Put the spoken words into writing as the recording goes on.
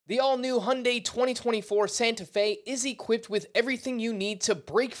The all-new Hyundai 2024 Santa Fe is equipped with everything you need to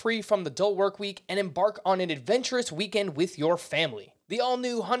break free from the dull work week and embark on an adventurous weekend with your family. The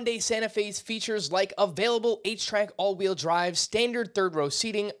all-new Hyundai Santa Fe's features like available H-Track all-wheel drive, standard third-row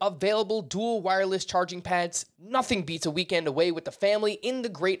seating, available dual wireless charging pads. Nothing beats a weekend away with the family in the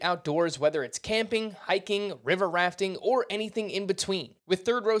great outdoors, whether it's camping, hiking, river rafting, or anything in between. With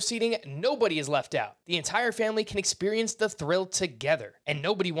third-row seating, nobody is left out. The entire family can experience the thrill together, and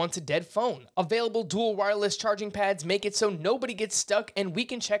nobody wants a dead phone. Available dual wireless charging pads make it so nobody gets stuck, and we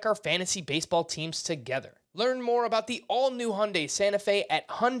can check our fantasy baseball teams together. Learn more about the all-new Hyundai Santa Fe at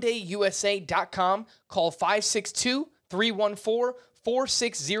HyundaiUSA.com. Call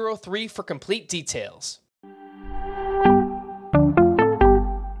 562-314-4603 for complete details.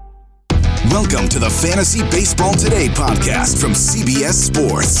 Welcome to the Fantasy Baseball Today podcast from CBS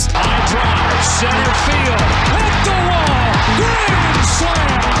Sports. High drive, center field, hit the wall, grand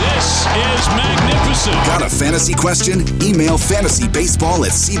slam. This is magnificent. Got a fantasy question? Email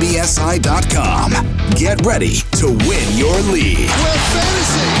fantasybaseball@cbsi.com. Get ready to win your league. Where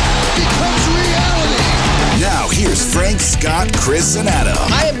fantasy becomes reality. Now here's Frank, Scott, Chris, and Adam.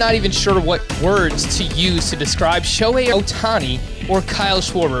 I am not even sure what words to use to describe Shohei Ohtani or Kyle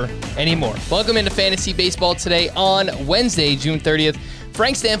Schwarber anymore. Welcome into Fantasy Baseball Today on Wednesday, June 30th.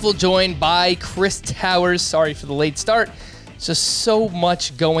 Frank Stanfield joined by Chris Towers. Sorry for the late start. Just so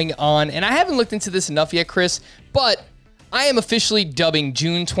much going on. And I haven't looked into this enough yet, Chris, but I am officially dubbing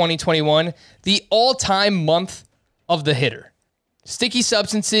June 2021 the all-time month of the hitter. Sticky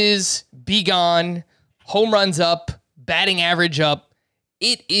substances, be gone, home runs up, batting average up.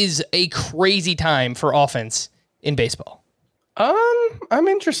 It is a crazy time for offense in baseball. I'm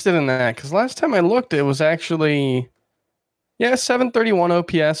interested in that because last time I looked, it was actually, 731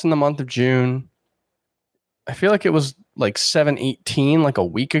 OPS in the month of June. I feel like it was like 718 like a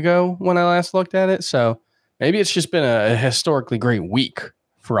week ago when I last looked at it. So maybe it's just been a historically great week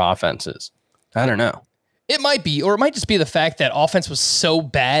for offenses. I don't know. It might be, or it might just be the fact that offense was so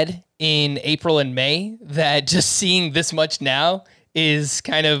bad in April and May that just seeing this much now is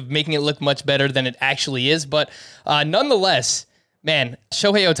kind of making it look much better than it actually is. But nonetheless, man,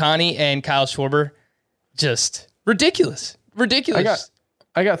 Shohei Ohtani and Kyle Schwarber, just ridiculous. Ridiculous.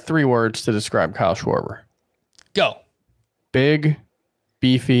 I got 3 words to describe Kyle Schwarber. Go. Big,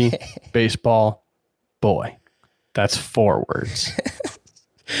 beefy, baseball, boy. That's 4 words.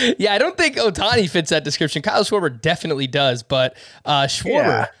 Yeah, I don't think Ohtani fits that description. Kyle Schwarber definitely does, but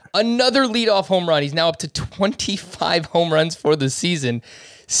Schwarber, another leadoff home run. He's now up to 25 home runs for the season,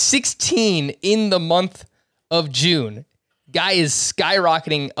 16 in the month of June. Guy is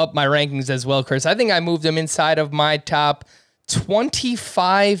skyrocketing up my rankings as well, Chris. I think I moved him inside of my top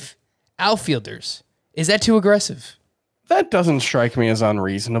 25 outfielders. Is that too aggressive? That doesn't strike me as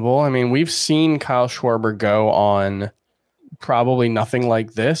unreasonable. I mean, we've seen Kyle Schwarber go on probably nothing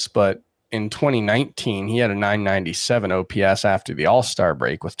like this, but in 2019, he had a 997 OPS after the All-Star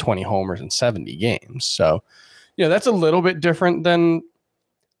break with 20 homers in 70 games. So, that's a little bit different than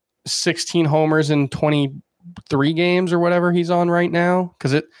 16 homers in 23 games or whatever he's on right now,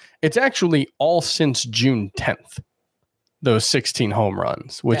 because it's actually all since June 10th. Those 16 home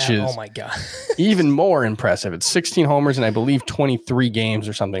runs, which is oh my God. even more impressive. It's 16 homers and I believe 23 games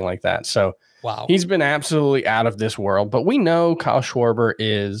or something like that. So wow, he's been absolutely out of this world. But we know Kyle Schwarber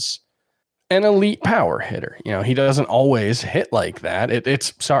is an elite power hitter. He doesn't always hit like that.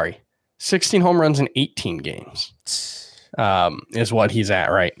 16 home runs in 18 games is what he's at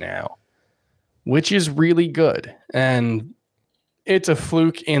right now, which is really good. And it's a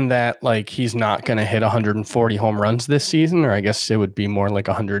fluke in that, like, he's not going to hit 140 home runs this season, or I guess it would be more like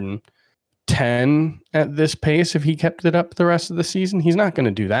 110 at this pace if he kept it up the rest of the season. He's not going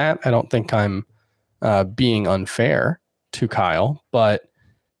to do that. I don't think I'm being unfair to Kyle, but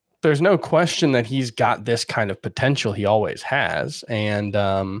there's no question that he's got this kind of potential. He always has. And,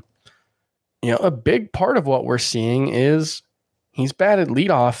 a big part of what we're seeing is he's batted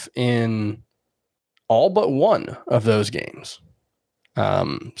leadoff in all but one of those games.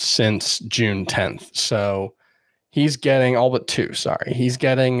 Since June 10th. So he's getting all but 2. Sorry. He's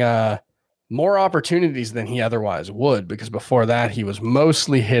getting more opportunities than he otherwise would, because before that he was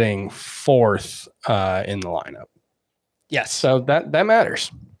mostly hitting 4th in the lineup. Yes. So that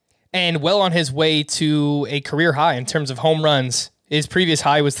matters. And well on his way to a career high in terms of home runs. His previous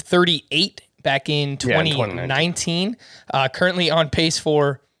high was 38 back in 2019. Currently on pace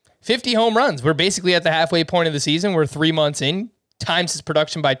for 50 home runs. We're basically at the halfway point of the season. We're 3 months in. Times his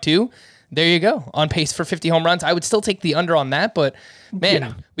production by 2. there you go. On pace for 50 home runs. I would still take the under on that, but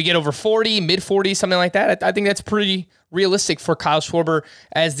man, we get over 40, mid 40s, something like that. I think that's pretty realistic for Kyle Schwarber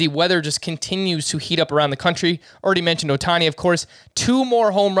as the weather just continues to heat up around the country. Already mentioned Ohtani, of course. 2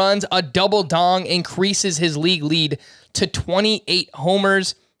 more home runs, a double dong increases his league lead to 28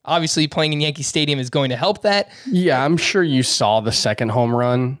 homers. Obviously, playing in Yankee Stadium is going to help that. Yeah, I'm sure you saw the second home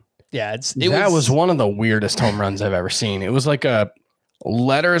run. Yeah, that was one of the weirdest home runs I've ever seen. It was like a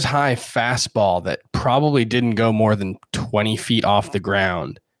letters high fastball that probably didn't go more than 20 feet off the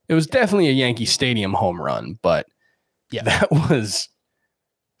ground. It was definitely a Yankee Stadium home run, but yeah, that was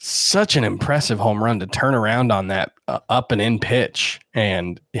such an impressive home run to turn around on that up and in pitch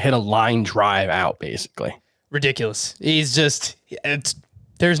and hit a line drive out, basically. Ridiculous.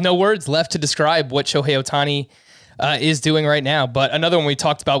 There's no words left to describe what Shohei Ohtani is doing right now. But another one we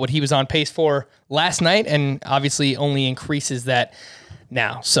talked about what he was on pace for last night, and obviously only increases that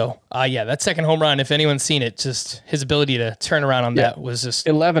now. So, that second home run, if anyone's seen it, just his ability to turn around on that was just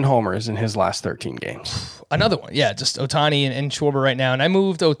 11 homers in his last 13 games. Another one. Yeah, just Ohtani and Schwarber right now. And I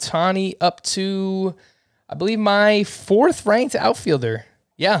moved Ohtani up to, I believe, my 4th ranked outfielder.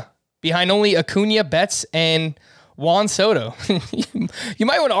 Yeah, behind only Acuna, Betts, and Juan Soto. You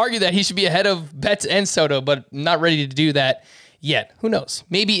might want to argue that he should be ahead of Betts and Soto, but not ready to do that yet. Who knows?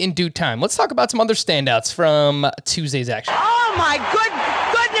 Maybe in due time. Let's talk about some other standouts from Tuesday's action. Oh my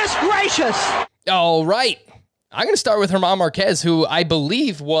goodness gracious! All right. I'm going to start with Germán Marquez, who I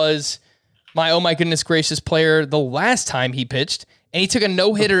believe was my oh my goodness gracious player the last time he pitched, and he took a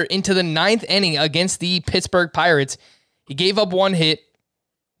no-hitter into the 9th inning against the Pittsburgh Pirates. He gave up 1 hit,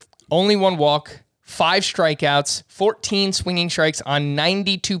 only 1 walk, 5 strikeouts, 14 swinging strikes on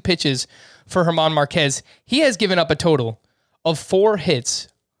 92 pitches for Germán Marquez. He has given up a total of 4 hits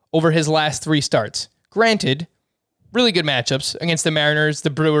over his last 3 starts. Granted, really good matchups against the Mariners, the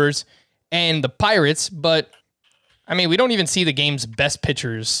Brewers, and the Pirates, but I mean, we don't even see the game's best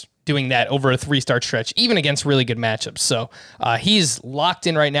pitchers doing that over a 3-start stretch, even against really good matchups. So he's locked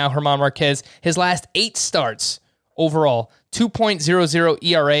in right now, Germán Marquez. His last 8 starts overall, 2.00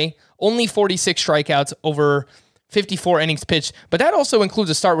 ERA, only 46 strikeouts over 54 innings pitched, but that also includes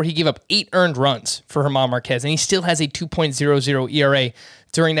a start where he gave up 8 earned runs for Germán Marquez, and he still has a 2.00 ERA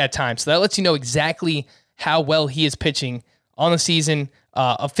during that time. So that lets you know exactly how well he is pitching on the season.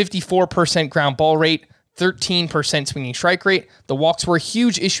 A 54% ground ball rate, 13% swinging strike rate. The walks were a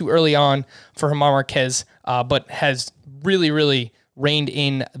huge issue early on for Germán Marquez, but has really, really reined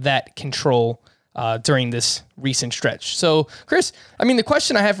in that control during this recent stretch. So, Chris, I mean, the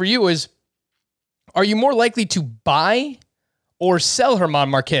question I have for you is, are you more likely to buy or sell Germán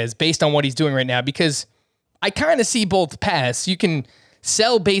Marquez based on what he's doing right now? Because I kind of see both paths. You can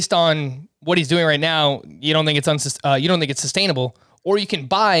sell based on what he's doing right now. You don't think it's sustainable, or you can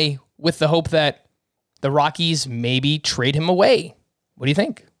buy with the hope that the Rockies maybe trade him away. What do you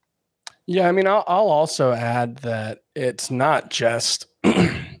think? Yeah, I mean, I'll also add that it's not just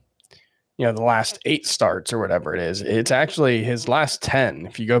the last 8 starts or whatever it is. It's actually his last 10.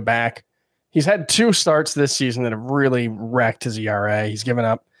 If you go back, he's had 2 starts this season that have really wrecked his ERA. He's given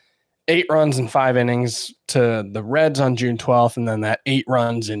up 8 runs in 5 innings to the Reds on June 12th, and then that 8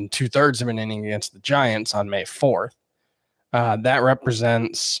 runs in 2/3 of an inning against the Giants on May 4th. That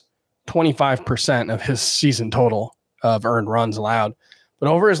represents 25% of his season total of earned runs allowed. But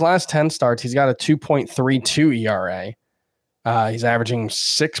over his last 10 starts, he's got a 2.32 ERA. He's averaging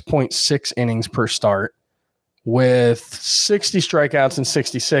 6.6 innings per start with 60 strikeouts in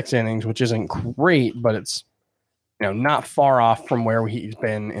 66 innings, which isn't great, but it's not far off from where he's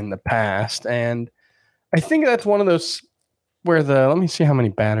been in the past. And I think that's one of those where let me see how many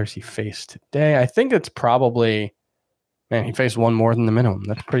batters he faced today. I think it's probably, he faced 1 more than the minimum.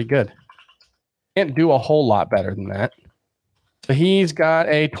 That's pretty good. Can't do a whole lot better than that. So he's got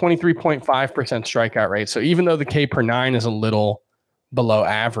a 23.5% strikeout rate. So even though the K per 9 is a little below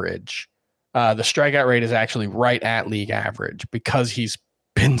average, the strikeout rate is actually right at league average because he's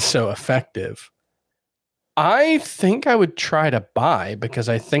been so effective. I think I would try to buy because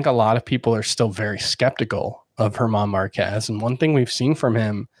I think a lot of people are still very skeptical of Germán Marquez. And one thing we've seen from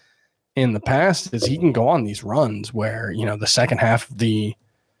him in the past is he can go on these runs where, the second half of the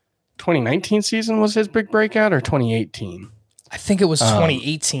 2019 season was his big breakout, or 2018. I think it was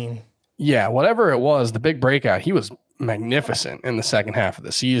 2018. Yeah, whatever it was, the big breakout, he was magnificent in the second half of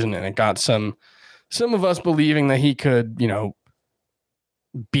the season, and it got some of us believing that he could,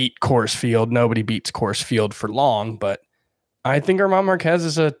 beat Coors Field. Nobody beats Coors Field for long, but I think Germán Marquez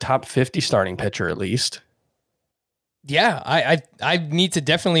is a top 50 starting pitcher at least. Yeah, I need to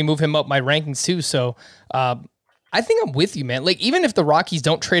definitely move him up my rankings too. So I think I'm with you, man. Like, even if the Rockies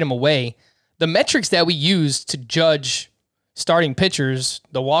don't trade him away, the metrics that we use to judge starting pitchers,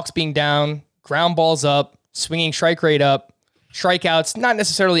 the walks being down, ground balls up, swinging strike rate up, strikeouts, not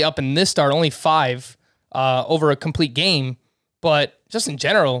necessarily up in this start, only 5 over a complete game, but just in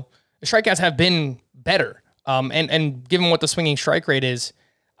general, the strikeouts have been better. And given what the swinging strike rate is,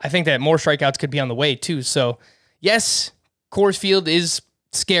 I think that more strikeouts could be on the way too. So yes, Coors Field is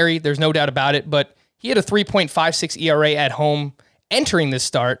scary. There's no doubt about it, but he had a 3.56 ERA at home entering this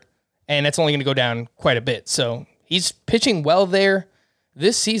start, and that's only going to go down quite a bit. So he's pitching well there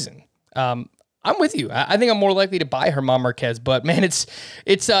this season. I'm with you. I think I'm more likely to buy German Marquez, but man, it's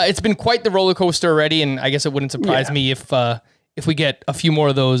been quite the roller coaster already, and I guess it wouldn't surprise me if we get a few more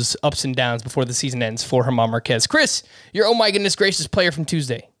of those ups and downs before the season ends for German Marquez. Chris, your oh my goodness gracious player from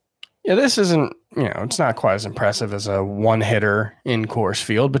Tuesday. Yeah, this isn't, it's not quite as impressive as a one hitter in Coors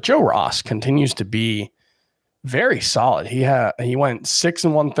Field, but Joe Ross continues to be very solid. He went 6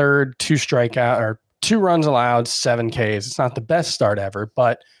 1/3, 2 runs allowed, 7 Ks. It's not the best start ever,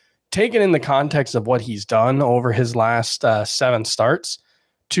 but taken in the context of what he's done over his last 7 starts,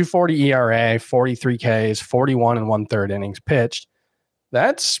 2.40 ERA, 43 Ks, 41 1/3 innings pitched.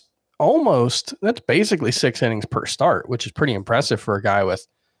 That's basically 6 innings per start, which is pretty impressive for a guy with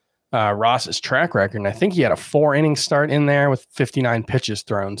Ross's track record. And I think he had a 4-inning start in there with 59 pitches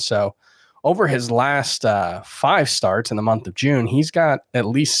thrown. So over his last 5 starts in the month of June, he's got at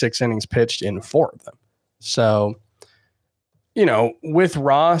least 6 innings pitched in 4 of them. So, with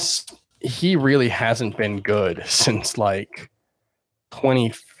Ross, he really hasn't been good since like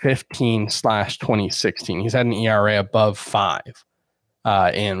 2015/2016. He's had an ERA above 5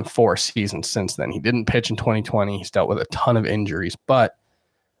 in 4 seasons since then. He didn't pitch in 2020. He's dealt with a ton of injuries, but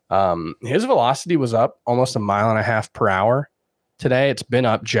his velocity was up almost 1.5 miles per hour today. It's been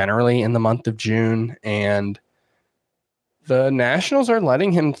up generally in the month of June, and the Nationals are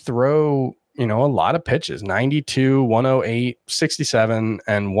letting him throw, a lot of pitches, 92, 108, 67,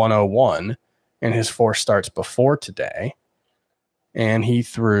 and 101 in his 4 starts before today. And he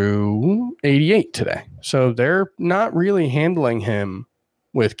threw 88 today. So they're not really handling him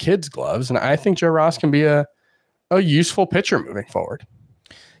with kids' gloves. And I think Joe Ross can be a useful pitcher moving forward.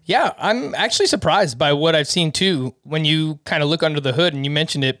 Yeah, I'm actually surprised by what I've seen too when you kind of look under the hood, and you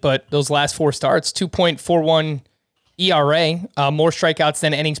mentioned it, but those last 4 starts, 2.41 ERA, more strikeouts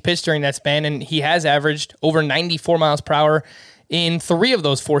than innings pitched during that span, and he has averaged over 94 miles per hour in 3 of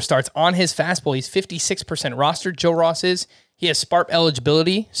those 4 starts on his fastball. He's 56% rostered, Joe Ross is. He has SPARP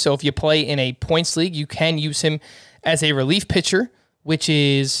eligibility, so if you play in a points league, you can use him as a relief pitcher, which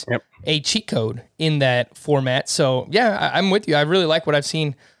is a cheat code in that format. So yeah, I'm with you. I really like what I've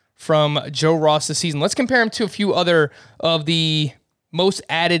seen from Joe Ross this season. Let's compare him to a few other of the most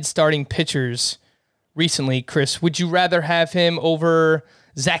added starting pitchers recently. Chris, would you rather have him over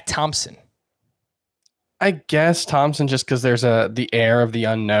Zach Thompson? I guess Thompson, just because there's the air of the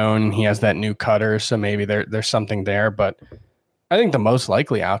unknown. He has that new cutter, so maybe there's something there. But I think the most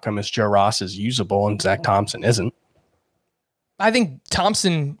likely outcome is Joe Ross is usable and Zach Thompson isn't. I think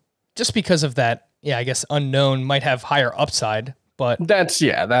Thompson, just because of that, I guess unknown, might have higher upside. But that's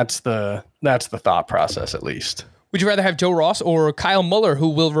the thought process, at least. Would you rather have Joe Ross or Kyle Muller, who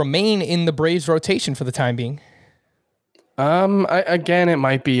will remain in the Braves rotation for the time being? Again, it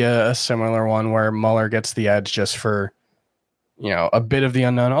might be a similar one where Muller gets the edge just for, a bit of the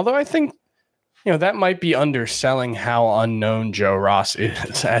unknown. Although I think, that might be underselling how unknown Joe Ross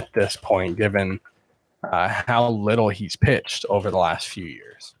is at this point, given how little he's pitched over the last few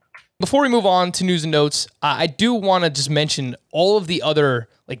years. Before we move on to news and notes, I do want to just mention all of the other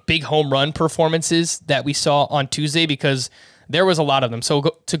big home run performances that we saw on Tuesday, because there was a lot of them. So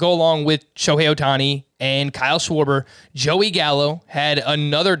to go along with Shohei Ohtani and Kyle Schwarber, Joey Gallo had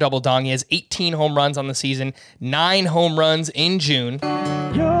another double dong. He has 18 home runs on the season, 9 home runs in June.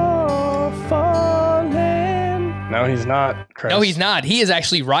 No, he's not, Chris. No, he's not. He is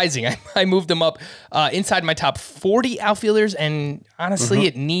actually rising. I moved him up inside my top 40 outfielders, and honestly,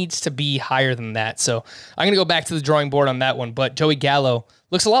 it needs to be higher than that. So I'm going to go back to the drawing board on that one. But Joey Gallo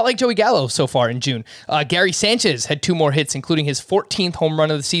looks a lot like Joey Gallo so far in June. Gary Sanchez had 2 more hits, including his 14th home run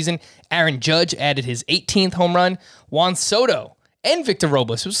of the season. Aaron Judge added his 18th home run. Juan Soto and Victor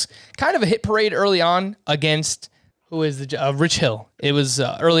Robles. It was kind of a hit parade early on against... Who is the Rich Hill? It was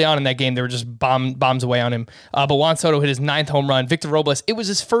early on in that game. They were just bombs away on him. But Juan Soto hit his 9th home run. Victor Robles, it was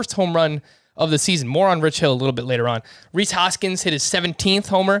his first home run of the season. More on Rich Hill a little bit later on. Rhys Hoskins hit his 17th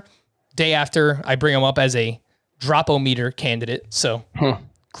homer, day after I bring him up as a drop-o-meter candidate. So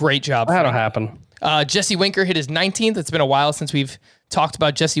great job. That'll happen. Jesse Winker hit his 19th. It's been a while since we've talked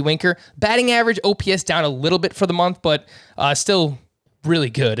about Jesse Winker. Batting average, OPS down a little bit for the month, but still really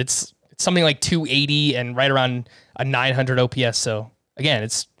good. It's something like 280 and right around a 900 OPS. So again,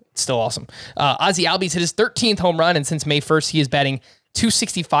 it's still awesome. Ozzie Albies hit his 13th home run, and since May 1st, he is batting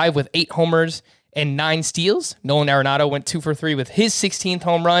 .265 with 8 homers and 9 steals. Nolan Arenado went 2 for 3 with his 16th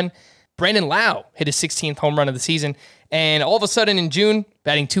home run. Brandon Lau hit his 16th home run of the season. And all of a sudden in June,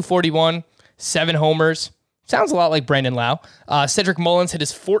 batting .241, 7 homers. Sounds a lot like Brandon Lau. Cedric Mullins hit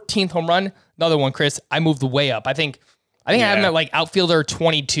his 14th home run. Another one, Chris. I moved way up. I think I have him at like outfielder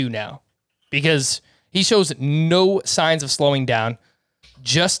 22 now because he shows no signs of slowing down.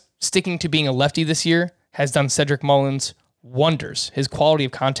 Just sticking to being a lefty this year has done Cedric Mullins wonders. His quality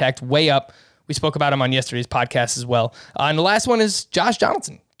of contact way up. We spoke about him on yesterday's podcast as well. And the last one is Josh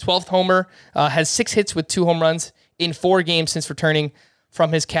Donaldson. 12th homer, has 6 hits with 2 home runs in 4 games since returning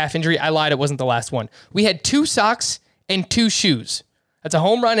from his calf injury. I lied, it wasn't the last one. We had 2 socks and 2 shoes. That's a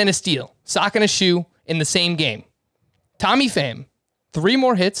home run and a steal. Sock and a shoe in the same game. Tommy Pham, 3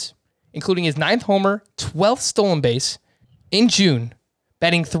 more hits, including his 9th homer, 12th stolen base in June,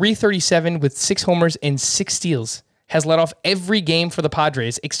 batting .337 with 6 homers and 6 steals. Has led off every game for the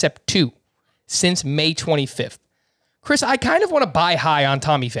Padres except 2 since May 25th. Chris, I kind of want to buy high on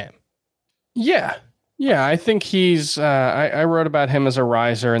Tommy Pham. Yeah, I think he's. I wrote about him as a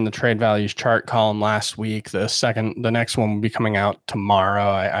riser in the trade values chart column last week. The next one will be coming out tomorrow.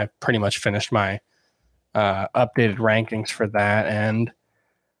 I pretty much finished my updated rankings for that, and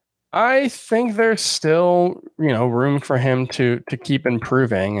I think there's still room for him to keep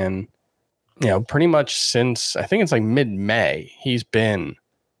improving. And pretty much since I think it's like mid-May, he's been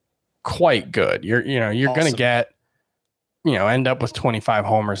quite good. You're awesome. Gonna get. End up with 25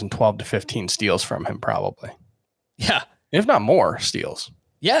 homers and 12 to 15 steals from him, probably. Yeah. If not more steals.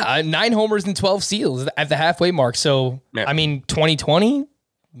 Yeah, 9 homers and 12 steals at the halfway mark. So, yeah. I mean, 2020,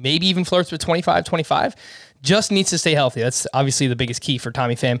 maybe even flirts with 25. Just needs to stay healthy. That's obviously the biggest key for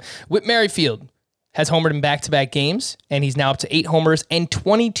Tommy Pham. Whit Merrifield has homered in back-to-back games, and he's now up to 8 homers and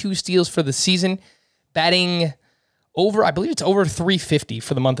 22 steals for the season, batting over, I believe it's over 350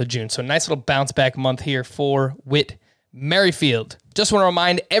 for the month of June. So, nice little bounce-back month here for Whit Merrifield. Just want to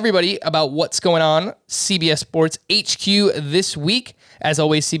remind everybody about what's going on CBS Sports HQ this week. As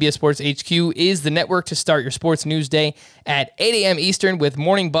always, CBS Sports HQ is the network to start your sports news day at 8 a.m. Eastern with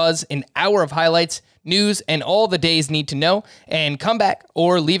Morning Buzz, an hour of highlights, news, and all the days need to know. And come back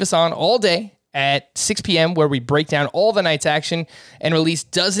or leave us on all day at 6 p.m. where we break down all the night's action and release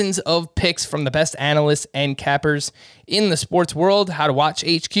dozens of picks from the best analysts and cappers in the sports world. How to watch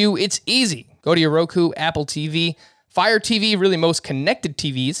HQ? It's easy. Go to your Roku, Apple TV, Fire TV, really most connected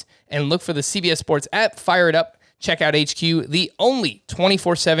TVs, and look for the CBS Sports app. Fire it up. Check out HQ, the only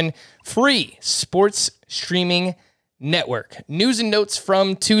 24/7 free sports streaming network. News and notes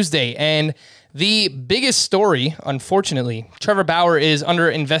from Tuesday, and the biggest story, unfortunately, Trevor Bauer is under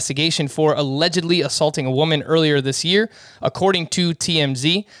investigation for allegedly assaulting a woman earlier this year, according to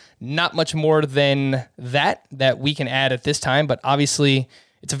TMZ. Not much more than that we can add at this time, but obviously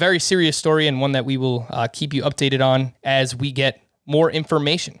it's a very serious story and one that we will keep you updated on as we get more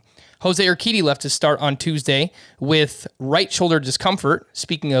information. Jose Urquidy left his start on Tuesday with right shoulder discomfort.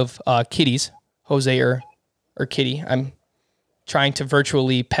 Speaking of kitties, Jose Urquidy. I'm trying to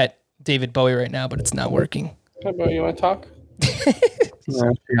virtually pet David Bowie right now, but it's not working. Hey, Bowie, you want to talk?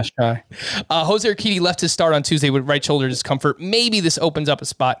 Jose Urquidy left his start on Tuesday with right shoulder discomfort. Maybe this opens up a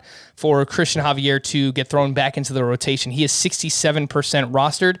spot for Christian Javier to get thrown back into the rotation. He is 67%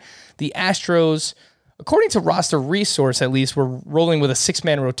 rostered. The Astros, according to Roster Resource at least, we're rolling with a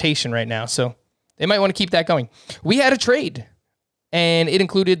 6-man rotation right now, so they might want to keep that going. We had a trade, and it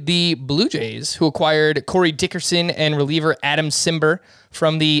included the Blue Jays, who acquired Corey Dickerson and reliever Adam Cimber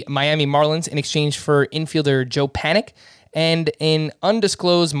from the Miami Marlins in exchange for infielder Joe Panik and an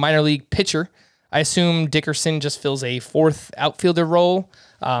undisclosed minor league pitcher. I assume Dickerson just fills a 4th outfielder role.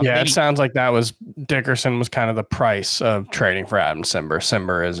 It sounds like Dickerson was kind of the price of trading for Adam Cimber.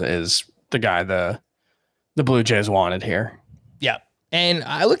 Cimber is the guy the Blue Jays wanted here. Yeah. And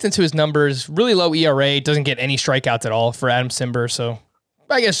I looked into his numbers, really low ERA, doesn't get any strikeouts at all for Adam Cimber. So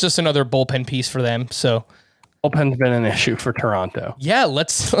I guess just another bullpen piece for them. So bullpen's been an issue for Toronto. Yeah,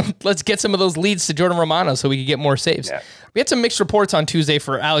 let's get some of those leads to Jordan Romano so we can get more saves. Yeah. We had some mixed reports on Tuesday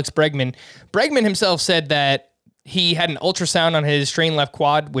for Alex Bregman. Bregman himself said that he had an ultrasound on his strained left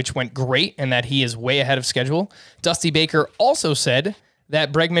quad, which went great, and that he is way ahead of schedule. Dusty Baker also said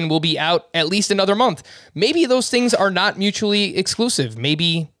that Bregman will be out at least another month. Maybe those things are not mutually exclusive.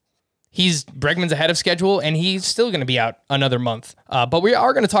 Maybe Bregman's ahead of schedule and he's still going to be out another month. But we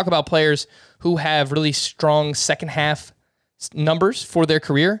are going to talk about players who have really strong second half numbers for their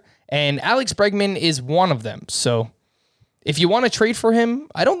career, and Alex Bregman is one of them. So if you want to trade for him,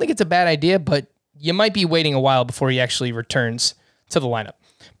 I don't think it's a bad idea, but you might be waiting a while before he actually returns to the lineup.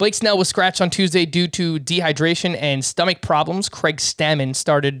 Blake Snell was scratched on Tuesday due to dehydration and stomach problems. Craig Stammen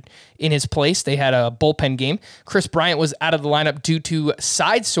started in his place. They had a bullpen game. Chris Bryant was out of the lineup due to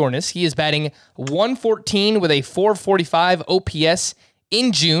side soreness. He is batting .114 with a .445 OPS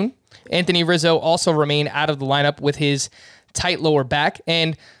in June. Anthony Rizzo also remained out of the lineup with his tight lower back.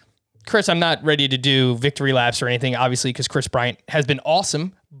 And Chris, I'm not ready to do victory laps or anything, obviously, because Chris Bryant has been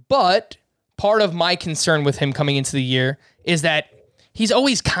awesome. But part of my concern with him coming into the year is that he's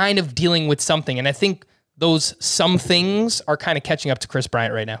always kind of dealing with something. And I think those some things are kind of catching up to Chris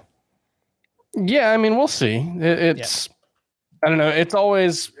Bryant right now. Yeah, I mean, we'll see. I don't know. It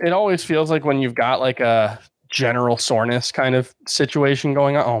always feels like when you've got like a general soreness kind of situation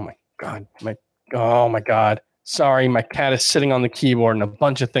going on. Oh my God. Sorry, my cat is sitting on the keyboard and a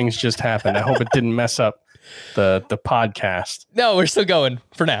bunch of things just happened. I hope it didn't mess up the podcast. No, we're still going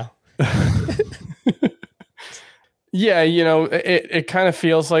for now. Yeah, it kind of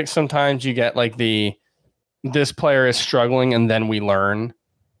feels like sometimes you get like this player is struggling and then we learn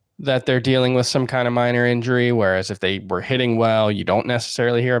that they're dealing with some kind of minor injury, whereas if they were hitting well, you don't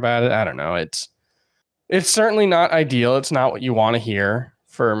necessarily hear about it. I don't know. It's certainly not ideal. It's not what you want to hear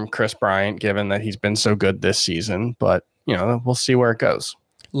from Chris Bryant, given that he's been so good this season, but we'll see where it goes.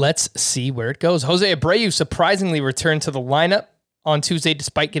 Let's see where it goes. Jose Abreu surprisingly returned to the lineup on Tuesday,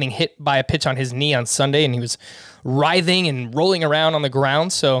 despite getting hit by a pitch on his knee on Sunday, and he was writhing and rolling around on the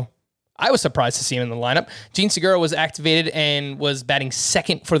ground. So I was surprised to see him in the lineup. Gene Segura was activated and was batting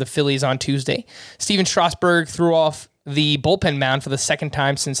second for the Phillies on Tuesday. Steven Strasburg threw off the bullpen mound for the second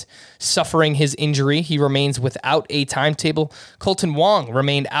time since suffering his injury. He remains without a timetable. Colton Wong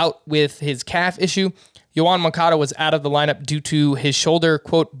remained out with his calf issue. Yoan Moncada was out of the lineup due to his shoulder,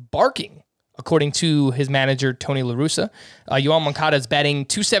 quote, barking, according to his manager, Tony La Russa. Yoan Moncada is batting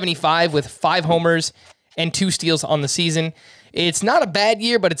 .275 with 5 homers and 2 steals on the season. It's not a bad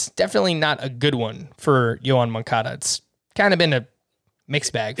year, but it's definitely not a good one for Yoan Moncada. It's kind of been a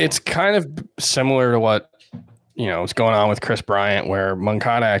mixed bag. It's kind of similar to what what's going on with Chris Bryant, where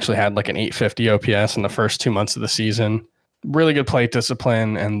Moncada actually had like an .850 OPS in the first 2 months of the season. Really good plate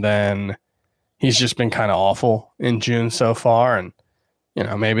discipline, and then he's just been kind of awful in June so far. And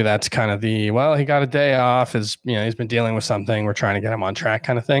maybe that's kind of he got a day off. He's been dealing with something. We're trying to get him on track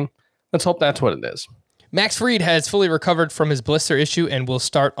kind of thing. Let's hope that's what it is. Max Fried has fully recovered from his blister issue and will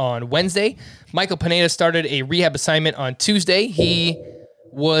start on Wednesday. Michael Pineda started a rehab assignment on Tuesday. He's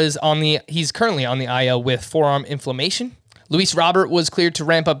currently on the IL with forearm inflammation. Luis Robert was cleared to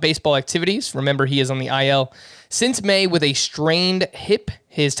ramp up baseball activities. Remember, he is on the IL since May with a strained hip.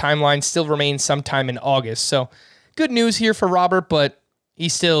 His timeline still remains sometime in August. So good news here for Robert, but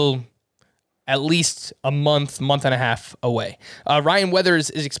he's still at least a month and a half away. Ryan Weathers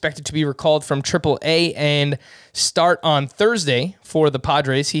is expected to be recalled from AAA and start on Thursday for the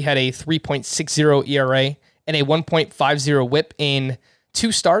Padres. He had a 3.60 ERA and a 1.50 whip in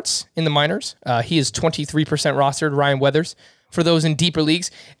 2 starts in the minors. He is 23% rostered, Ryan Weathers, for those in deeper leagues.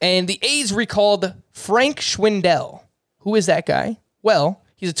 And the A's recalled Frank Schwindel. Who is that guy? Well,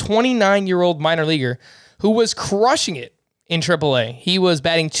 he's a 29-year-old minor leaguer who was crushing it in AAA. He was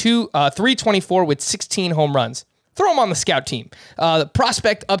batting .324 with 16 home runs. Throw him on the scout team. The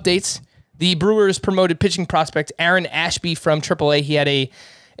prospect updates. The Brewers promoted pitching prospect Aaron Ashby from AAA. He had an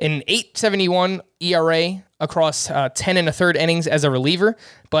 .871 ERA across 10 1/3 innings as a reliever,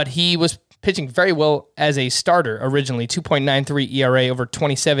 but he was pitching very well as a starter originally. 2.93 ERA over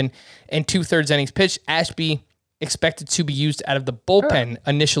 27 2/3 innings pitched. Ashby expected to be used out of the bullpen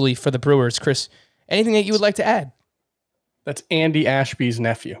initially for the Brewers. Chris, anything that you would like to add? That's Andy Ashby's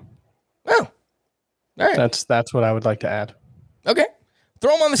nephew. Oh, all right. That's what I would like to add. Okay.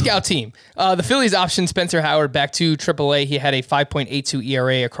 Throw him on the scout team. The Phillies optioned Spencer Howard back to AAA. He had a 5.82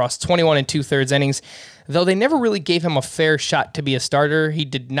 ERA across 21 2/3 innings. Though they never really gave him a fair shot to be a starter, he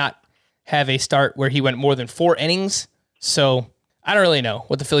did not have a start where he went more than 4 innings. So I don't really know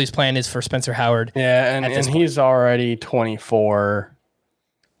what the Phillies' plan is for Spencer Howard. Yeah, and he's already 24.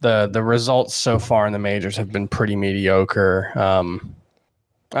 The results so far in the majors have been pretty mediocre.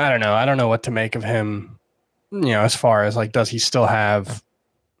 I don't know. I don't know what to make of him. As far as does he still have?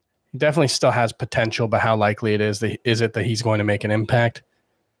 He definitely still has potential, but how likely is it that he's going to make an impact?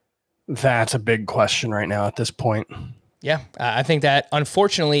 That's a big question right now at this point. Yeah, I think that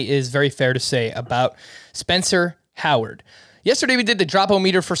unfortunately is very fair to say about Spencer Howard. Yesterday we did the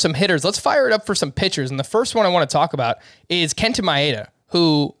drop-o-meter for some hitters. Let's fire it up for some pitchers. And the first one I want to talk about is Kenta Maeda,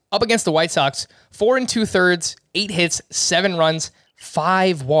 who up against the White Sox, 4 2/3 8 hits, 7 runs,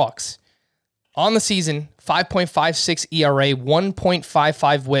 5 walks. On the season, 5.56 ERA,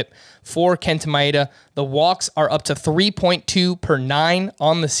 1.55 whip for Kenta Maeda. The walks are up to 3.2 per 9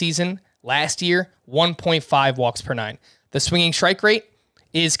 on the season. Last year, 1.5 walks per 9. The swinging strike rate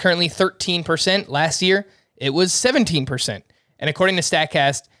is currently 13%. Last year, it was 17%. And according to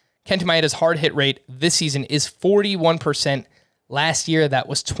StatCast, Kenta Maeda's hard hit rate this season is 41%. Last year, that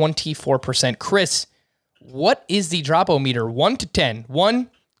was 24%. Chris, what is the drop-o-meter? 1 to 10. 1,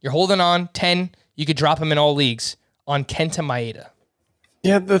 you're holding on. 10, you could drop him in all leagues on Kenta Maeda.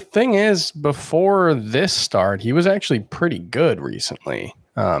 Yeah, the thing is, before this start, he was actually pretty good recently.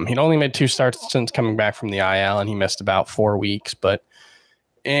 He'd only made 2 starts since coming back from the IL, and he missed about 4 weeks. But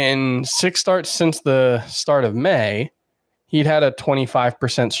in 6 starts since the start of May, he'd had a 25%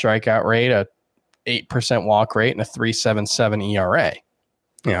 strikeout rate, a 8% walk rate, and a 3.77 ERA.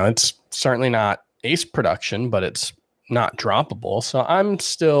 You know, it's certainly not ace production, but it's not droppable. So I'm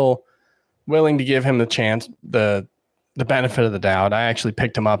still willing to give him the chance, the benefit of the doubt. I actually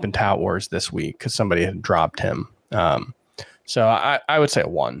picked him up in Tout Wars this week because somebody had dropped him. So I would say a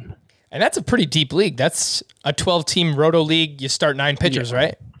 1. And that's a pretty deep league. That's a 12-team roto league. You start 9 pitchers,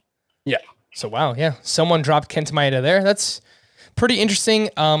 right? Yeah. So, wow, yeah. Someone dropped Kenta Maeda there. That's pretty interesting.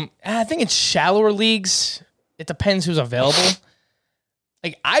 I think in shallower leagues, it depends who's available.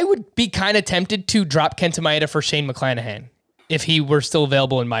 Like, I would be kind of tempted to drop Kenta Maeda for Shane McClanahan if he were still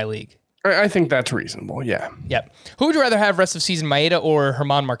available in my league. I think that's reasonable, yeah. Yep. Who would you rather have rest of season, Maeda or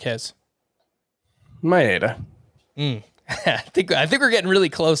German Marquez? Maeda. I think we're getting really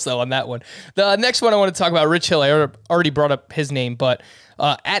close, though, on that one. The next one I want to talk about, Rich Hill. I already brought up his name, but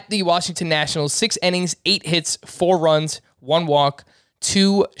at the Washington Nationals, 6 innings, 8 hits, 4 runs, 1 walk,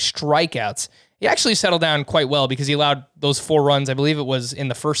 2 strikeouts. He actually settled down quite well because he allowed those 4 runs. I believe it was in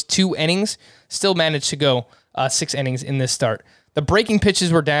the first 2 innings. Still managed to go 6 innings in this start. The breaking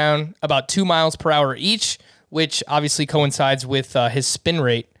pitches were down about 2 miles per hour each, which obviously coincides with his spin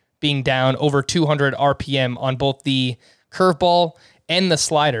rate being down over 200 RPM on both the curveball and the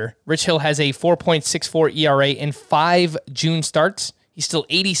slider. Rich Hill has a 4.64 ERA in 5 June starts. He's still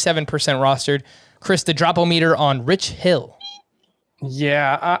 87% rostered. Chris, the drop-o-meter on Rich Hill.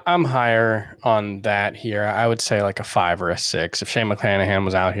 Yeah, I'm higher on that here. I would say like a 5 or a 6. If Shane McClanahan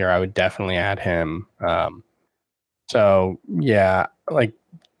was out here, I would definitely add him. So, yeah, like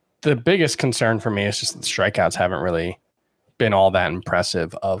the biggest concern for me is just the strikeouts haven't really been all that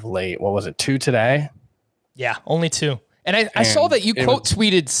impressive of late. What was it, 2 today? Yeah, only 2. And I saw that you quote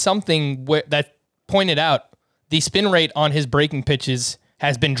tweeted something that pointed out the spin rate on his breaking pitches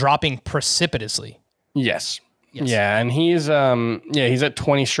has been dropping precipitously. Yes. Yeah, and he's at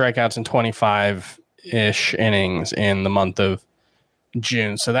 20 strikeouts and 25-ish innings in the month of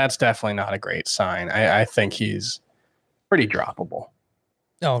June. So that's definitely not a great sign. I think he's pretty droppable.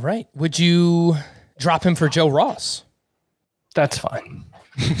 All right. Would you drop him for Joe Ross? That's fine.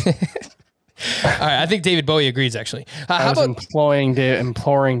 All right, I think David Bowie agrees, actually. I was imploring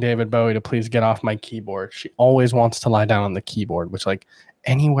David Bowie to please get off my keyboard. She always wants to lie down on the keyboard, which, like,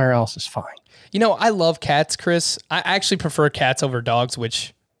 anywhere else is fine. You know, I love cats, Chris. I actually prefer cats over dogs,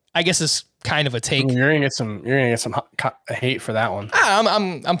 which I guess is kind of a take. You're gonna get some hate for that one.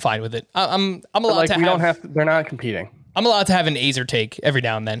 I'm fine with it. I'm allowed to. They're not competing. I'm allowed to have an Azer take every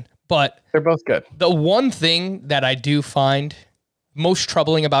now and then, but they're both good. The one thing that I do find most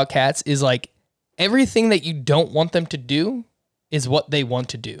troubling about cats is like everything that you don't want them to do is what they want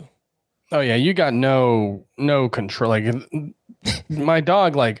to do. Oh yeah, you got no control. Like my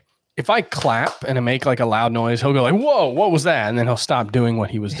dog, like if I clap and I make like a loud noise, he'll go like, "Whoa, what was that?" And then he'll stop doing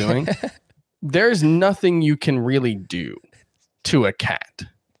what he was doing. There's nothing you can really do to a cat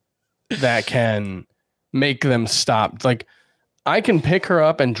that can make them stop. Like I can pick her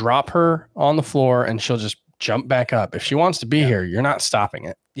up and drop her on the floor and she'll just jump back up. If she wants to be here, you're not stopping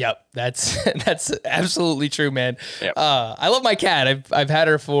it. Yep. That's absolutely true, man. Yep. I love my cat. I've had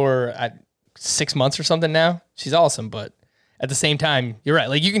her for 6 months or something now. She's awesome. But at the same time, you're right.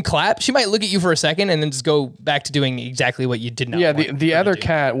 Like you can clap. She might look at you for a second and then just go back to doing exactly what you did not want. Yeah. The other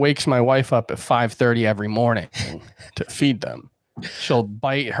cat wakes my wife up at 5:30 every morning to feed them. She'll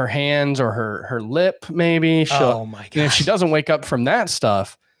bite her hands or her lip, maybe. Oh my god! And if she doesn't wake up from that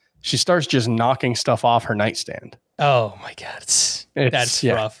stuff, she starts just knocking stuff off her nightstand. Oh my god, that's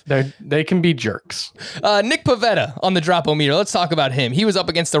rough. They can be jerks. Nick Pivetta on the drop-o-meter. Let's talk about him. He was up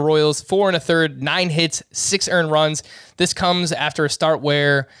against the Royals, 4 1/3, 9 hits, 6 earned runs. This comes after a start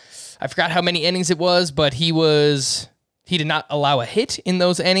where I forgot how many innings it was, but he did not allow a hit in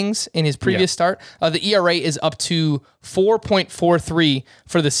those innings in his previous start. The ERA is up to 4.43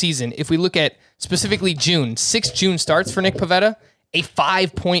 for the season. If we look at specifically June. 6 June starts for Nick Pivetta, a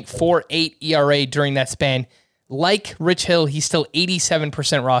 5.48 ERA during that span. Like Rich Hill, he's still 87%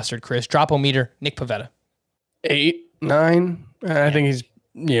 rostered, Chris. Drop-o-meter, Nick Pivetta. 8, 9. I think he's,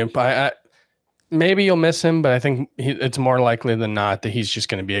 maybe you'll miss him, but I think it's more likely than not that he's just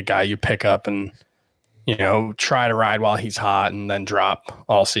going to be a guy you pick up and, try to ride while he's hot and then drop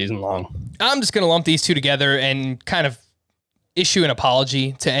all season long. I'm just going to lump these two together and kind of issue an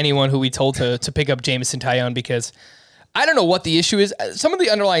apology to anyone who we told to pick up Jameson Taillon, because I don't know what the issue is. Some of the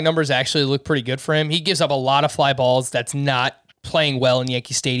underlying numbers actually look pretty good for him. He gives up a lot of fly balls. That's not playing well in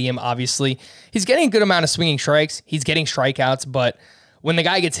Yankee Stadium, obviously. He's getting a good amount of swinging strikes. He's getting strikeouts, but when the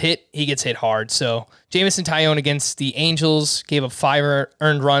guy gets hit, he gets hit hard. So Jameson Taillon against the Angels gave up 5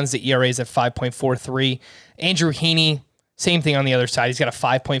 earned runs. The ERA is at 5.43. Andrew Heaney, same thing on the other side. He's got a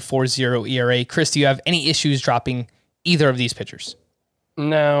 5.40 ERA. Chris, do you have any issues dropping either of these pitchers?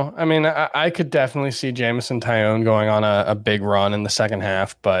 No. I mean, I could definitely see Jameson Taillon going on a big run in the second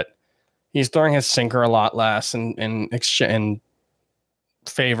half, but he's throwing his sinker a lot less in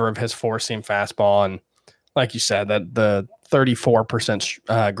favor of his four-seam fastball. And like you said, that the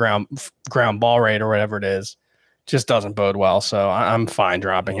 34% ground ball rate or whatever it is just doesn't bode well. So I'm fine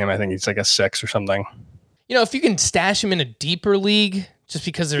dropping him. I think he's like a 6 or something. If you can stash him in a deeper league just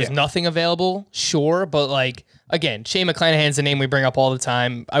because there's nothing available, sure. But again, Shane McClanahan's the name we bring up all the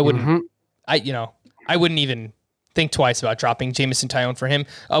time. I wouldn't, I wouldn't even think twice about dropping Jameson Taillon for him.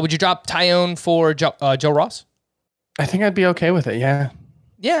 Would you drop Taillon for Joe Ross? I think I'd be okay with it. Yeah.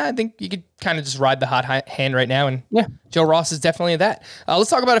 Yeah, I think you could kind of just ride the hot hand right now, and Joe Ross is definitely that. Let's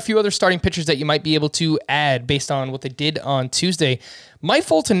talk about a few other starting pitchers that you might be able to add based on what they did on Tuesday. Mike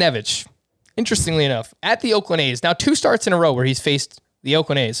Foltynewicz, interestingly enough, at the Oakland A's. Now 2 starts in a row where he's faced the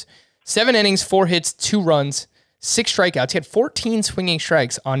Oakland A's. 7 innings, 4 hits, 2 runs, 6 strikeouts. He had 14 swinging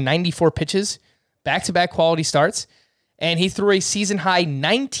strikes on 94 pitches, back-to-back quality starts, and he threw a season-high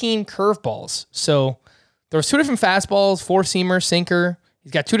 19 curveballs. So there was 2 different fastballs, 4-seamer, sinker.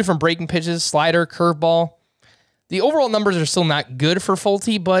 He's got 2 different breaking pitches, slider, curveball. The overall numbers are still not good for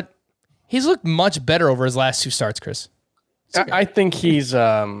Folty, but he's looked much better over his last 2 starts, Chris. I think he's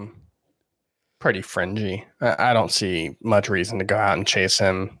pretty fringy. I don't see much reason to go out and chase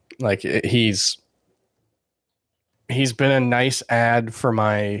him. He's been a nice add for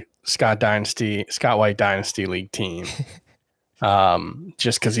my Scott White Dynasty League team,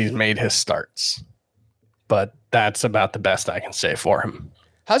 just because he's made his starts. But that's about the best I can say for him.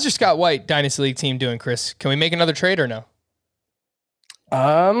 How's your Scott White Dynasty League team doing, Chris? Can we make another trade or no?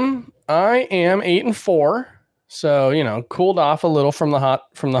 I am 8-4, so cooled off a little from the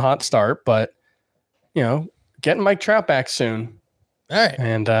hot start, but getting Mike Trout back soon. All right,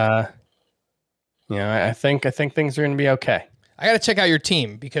 and I think things are going to be okay. I got to check out your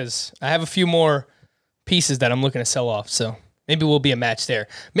team because I have a few more pieces that I'm looking to sell off. So maybe we'll be a match there.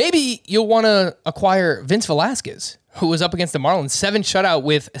 Maybe you'll want to acquire Vince Velasquez, who was up against the Marlins. 7 shutout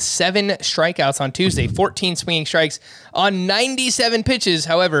with 7 strikeouts on Tuesday, 14 swinging strikes on 97 pitches.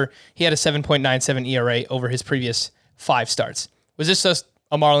 However, he had a 7.97 ERA over his previous 5 starts. Was this just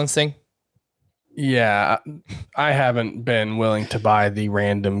a Marlins thing? Yeah, I haven't been willing to buy the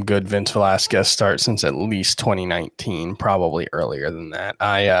random good Vince Velasquez start since at least 2019, probably earlier than that.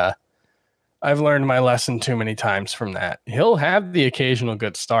 I've learned my lesson too many times from that. He'll have the occasional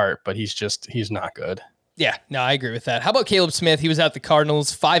good start, but he's not good. Yeah, no, I agree with that. How about Caleb Smith? He was out the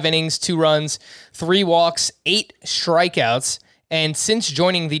Cardinals, 5 innings, 2 runs, 3 walks, 8 strikeouts. And since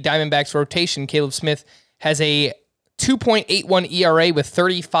joining the Diamondbacks rotation, Caleb Smith has a 2.81 ERA with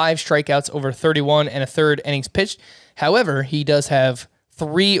 35 strikeouts over 31 and a third innings pitched. However, he does have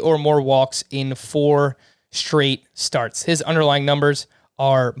 3 or more walks in 4 straight starts. His underlying numbers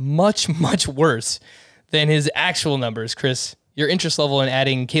are much, much worse than his actual numbers. Chris, your interest level in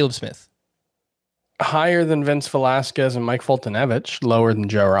adding Caleb Smith? Higher than Vince Velasquez and Mike Foltynewicz, lower than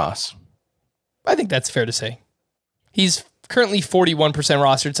Joe Ross. I think that's fair to say. He's currently 41%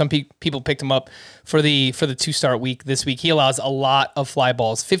 rostered. Some people picked him up for the 2-start week this week. He allows a lot of fly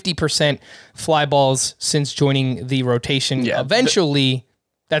balls, 50% fly balls since joining the rotation. Yeah, eventually,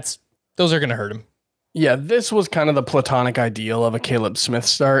 those are going to hurt him. Yeah, this was kind of the platonic ideal of a Caleb Smith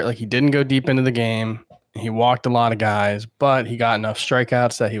start. He didn't go deep into the game. He walked a lot of guys, but he got enough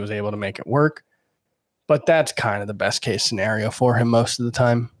strikeouts that he was able to make it work. But that's kind of the best case scenario for him most of the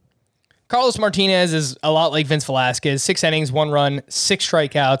time. Carlos Martinez is a lot like Vince Velasquez. 6 innings, 1 run, 6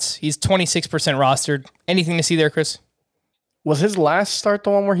 strikeouts. He's 26% rostered. Anything to see there, Chris? Was his last start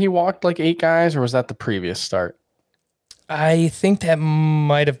the one where he walked 8 guys, or was that the previous start? I think that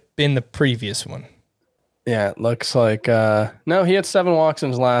might have been the previous one. Yeah, it looks like no, he had 7 walks in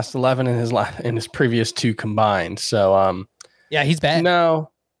his last 11 in his previous 2 combined. So Yeah, he's bad. no,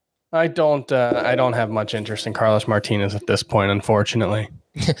 I don't have much interest in Carlos Martinez at this point, unfortunately.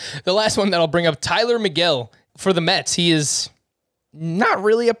 The last one that I'll bring up, Tyler Miguel for the Mets. He is not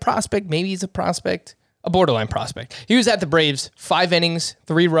really a prospect. Maybe he's a prospect, a borderline prospect. He was at the Braves, 5 innings,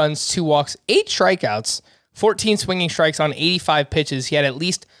 3 runs, 2 walks, 8 strikeouts, 14 swinging strikes on 85 pitches. He had at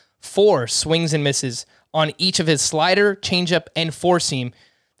least 4 swings and misses on each of his slider, changeup, and 4-seam.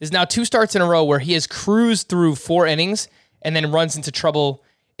 There's now 2 starts in a row where he has cruised through 4 innings and then runs into trouble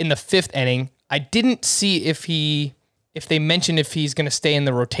in the 5th inning. I didn't see if they mentioned if he's going to stay in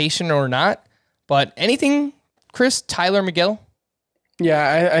the rotation or not. But anything, Chris, Tyler Miguel?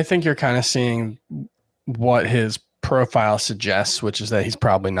 Yeah, I think you're kind of seeing what his profile suggests, which is that he's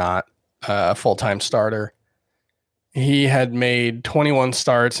probably not a full-time starter. He had made 21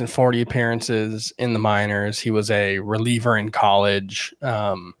 starts and 40 appearances in the minors. He was a reliever in college.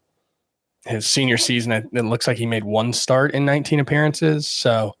 His senior season, it looks like he made 1 start in 19 appearances.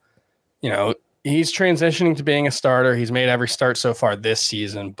 So, he's transitioning to being a starter. He's made every start so far this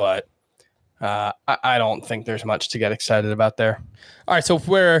season, but I don't think there's much to get excited about there. All right, so if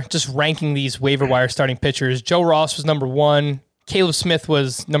we're just ranking these waiver wire starting pitchers, Joe Ross was number 1. Caleb Smith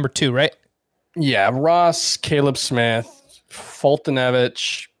was number 2, right? Yeah, Ross, Caleb Smith,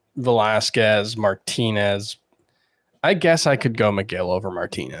 Foltynewicz, Velasquez, Martinez. I guess I could go McGill over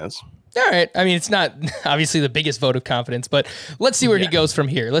Martinez. All right. I mean, it's not obviously the biggest vote of confidence, but let's see where he goes from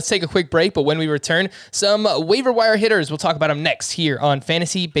here. Let's take a quick break, but when we return, some waiver wire hitters. We'll talk about them next here on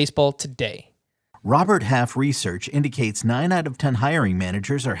Fantasy Baseball Today. Robert Half research indicates 9 out of 10 hiring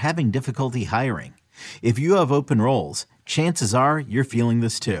managers are having difficulty hiring. If you have open roles, chances are you're feeling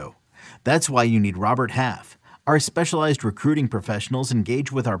this too. That's why you need Robert Half. Our specialized recruiting professionals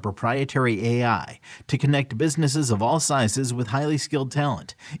engage with our proprietary AI to connect businesses of all sizes with highly skilled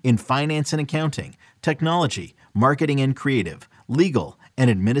talent in finance and accounting, technology, marketing and creative, legal, and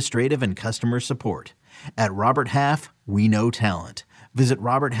administrative and customer support. At Robert Half, we know talent. Visit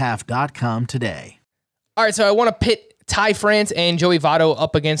roberthalf.com today. All right, so I want to pit Ty France and Joey Votto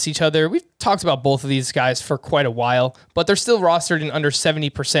up against each other. We've talked about both of these guys for quite a while, but they're still rostered in under 70%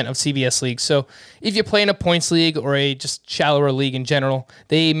 of CBS leagues. So if you play in a points league or a just shallower league in general,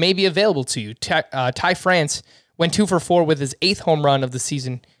 they may be available to you. Ty France went 2 for 4 with his 8th home run of the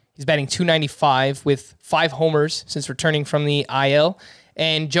season. He's batting .295 with 5 homers since returning from the IL.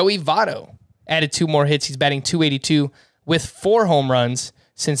 And Joey Votto added 2 more hits. He's batting .282 with 4 home runs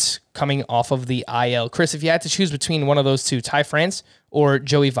since coming off of the IL. Chris, if you had to choose between one of those two, Ty France or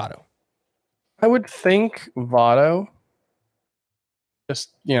Joey Votto? I would think Votto.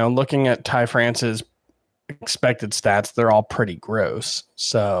 Just, looking at Ty France's expected stats, they're all pretty gross.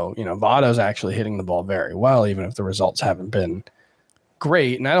 So, Votto's actually hitting the ball very well, even if the results haven't been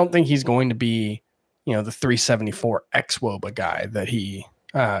great. And I don't think he's going to be, the 374 xwOBA guy that he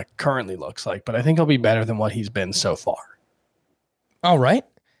currently looks like, but I think he'll be better than what he's been so far. All right.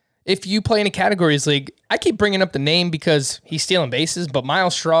 If you play in a categories league, I keep bringing up the name because he's stealing bases, but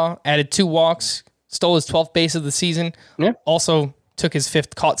Miles Straw added 2 walks, stole his 12th base of the season. Yeah. Also took his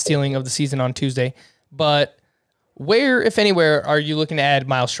 5th caught stealing of the season on Tuesday. But where, if anywhere, are you looking to add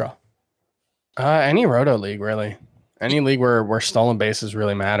Miles Straw? Any roto league, really. Any league where stolen bases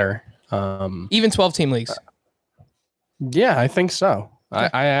really matter. Even 12-team leagues? Yeah, I think so. Okay.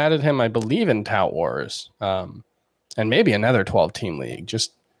 I added him, I believe, in Tout Wars. And maybe another 12-team league.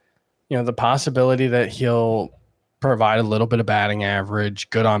 Just, the possibility that he'll provide a little bit of batting average,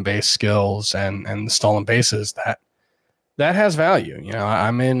 good on-base skills, and stolen bases, that has value.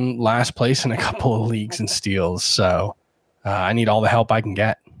 I'm in last place in a couple of leagues in steals, so I need all the help I can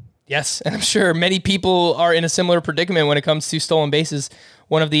get. Yes, and I'm sure many people are in a similar predicament when it comes to stolen bases.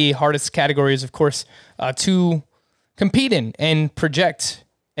 One of the hardest categories, of course, to compete in and project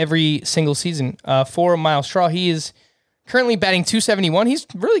every single season. For Miles Straw, he is currently batting .271. He's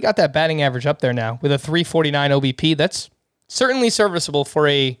really got that batting average up there now with a 349 OBP. That's certainly serviceable for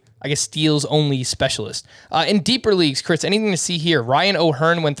a, steals only specialist. In deeper leagues, Chris, anything to see here? Ryan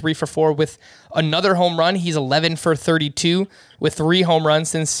O'Hearn went 3 for 4 with another home run. He's 11 for 32 with 3 home runs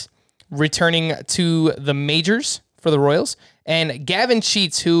since returning to the majors for the Royals. And Gavin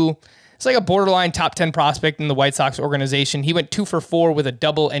Sheets, who is like a borderline top 10 prospect in the White Sox organization. He went 2 for 4 with a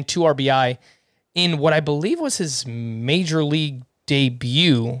double and 2 RBI in what I believe was his major league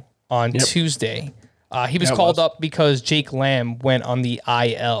debut on Tuesday. He was called up because Jake Lamb went on the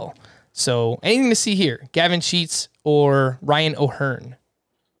IL. So anything to see here? Gavin Sheets or Ryan O'Hearn?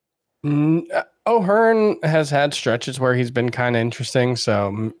 O'Hearn has had stretches where he's been kind of interesting.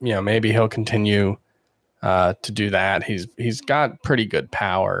 So, maybe he'll continue to do that. He's got pretty good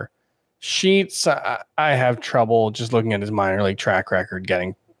power. Sheets, I have trouble just looking at his minor league track record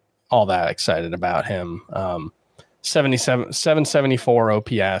getting all that excited about him. 774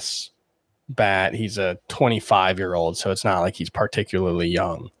 OPS bat. He's a 25-year-old, so it's not like he's particularly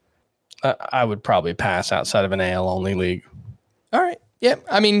young. I would probably pass outside of an AL only league. All right. Yeah.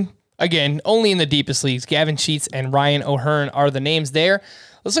 I mean, again, only in the deepest leagues. Gavin Sheets and Ryan O'Hearn are the names there.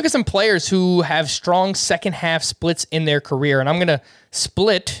 Let's look at some players who have strong second half splits in their career. And I'm going to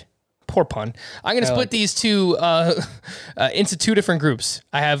split, poor pun, I'm going to split these two into two different groups.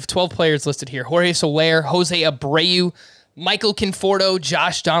 I have 12 players listed here. Jorge Soler, Jose Abreu, Michael Conforto,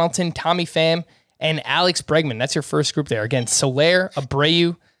 Josh Donaldson, Tommy Pham, and Alex Bregman. That's your first group there. Again, Soler,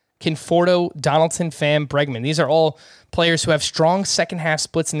 Abreu, Conforto, Donaldson, Pham, Bregman. These are all players who have strong second half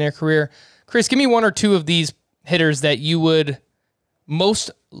splits in their career. Chris, give me one or two of these hitters that you would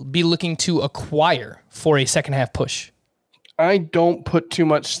most be looking to acquire for a second half push. I don't put too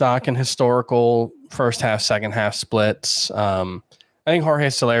much stock in historical first half, second half splits. I think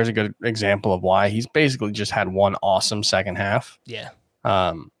Jorge Soler is a good example of why. He's basically just had one awesome second half. Yeah.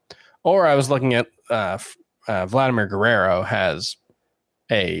 Or I was looking at Vladimir Guerrero has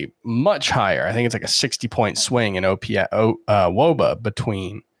a much higher, I think it's like a 60-point swing in WOBA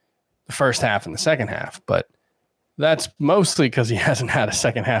between the first half and the second half. But that's mostly because he hasn't had a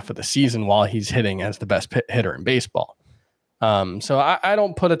second half of the season while he's hitting as the best hitter in baseball. So I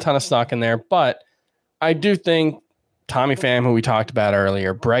don't put a ton of stock in there, but I do think Tommy Pham, who we talked about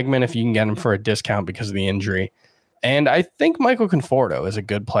earlier, Bregman, if you can get him for a discount because of the injury. And I think Michael Conforto is a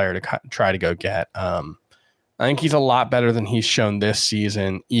good player to try to go get. I think he's a lot better than he's shown this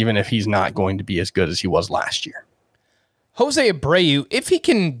season, even if he's not going to be as good as he was last year. Jose Abreu, if he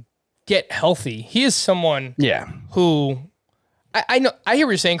can get healthy, he is someone who I know I hear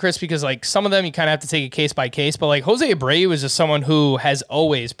what you're saying, Chris, because like some of them you kind of have to take it case by case, but like Jose Abreu is just someone who has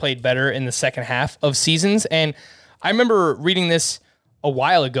always played better in the second half of seasons. And I remember reading this a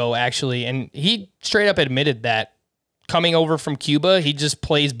while ago, actually, and he straight up admitted that coming over from Cuba, he just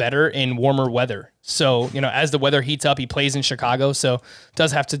plays better in warmer weather. So, as the weather heats up, he plays in Chicago, so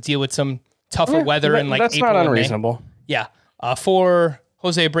does have to deal with some tougher weather in like that's April. That's not unreasonable. Yeah. For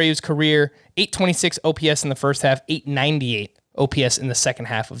Jose Abreu's career, 826 OPS in the first half, 898 OPS in the second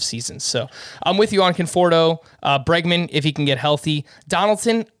half of seasons. So I'm with you on Conforto. Bregman, if he can get healthy.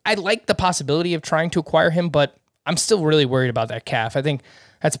 Donaldson, I like the possibility of trying to acquire him, but I'm still really worried about that calf. I think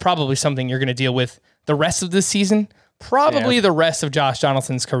that's probably something you're going to deal with the rest of this season. Probably the rest of Josh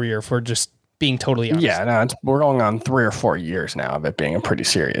Donaldson's career, if we're just being totally honest. Yeah, no, we're going on 3 or 4 years now of it being a pretty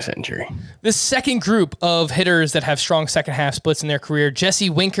serious injury. The second group of hitters that have strong second half splits in their career,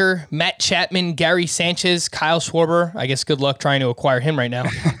 Jesse Winker, Matt Chapman, Gary Sanchez, Kyle Schwarber. I guess good luck trying to acquire him right now.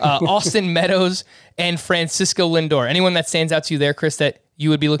 Austin Meadows and Francisco Lindor. Anyone that stands out to you there, Chris, that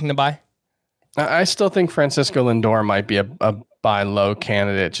you would be looking to buy? I still think Francisco Lindor might be a buy low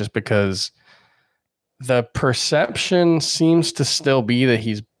candidate just because the perception seems to still be that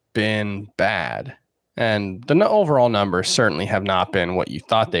he's been bad, and the overall numbers certainly have not been what you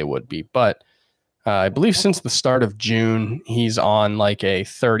thought they would be. But I believe since the start of June, he's on like a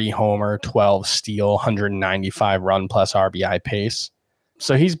 30 homer, 12 steal, 195 run plus RBI pace.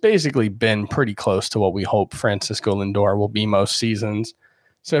 So he's basically been pretty close to what we hope Francisco Lindor will be most seasons.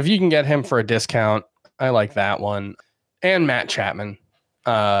 So if you can get him for a discount, I like that one. And Matt Chapman,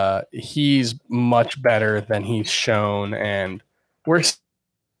 he's much better than he's shown, and we're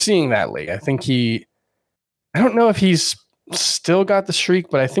seeing that league. I think I don't know if he's still got the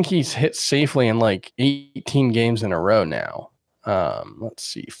streak, but I think he's hit safely in like 18 games in a row now. Let's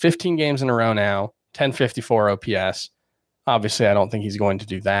see, 15 games in a row now, 1054 OPS. Obviously, I don't think he's going to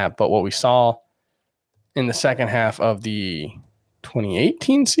do that, but what we saw in the second half of the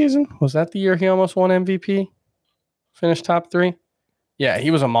 2018 season, was that the year he almost won MVP? Finished top 3? Yeah,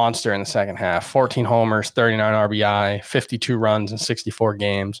 he was a monster in the second half. 14 homers, 39 RBI, 52 runs in 64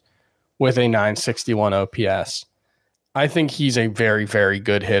 games with a 961 OPS. I think he's a very, very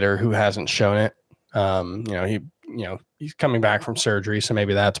good hitter who hasn't shown it. He's coming back from surgery, so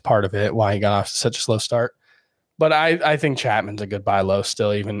maybe that's part of it, why he got off to such a slow start. But I think Chapman's a good buy low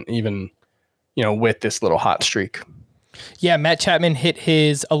still, even with this little hot streak. Yeah, Matt Chapman hit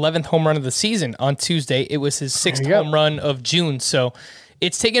his 11th home run of the season on Tuesday. It was his 6th home run of June. So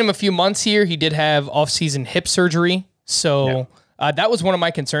it's taken him a few months here. He did have off-season hip surgery. So that was one of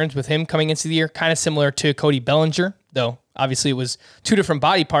my concerns with him coming into the year, kind of similar to Cody Bellinger, though obviously it was two different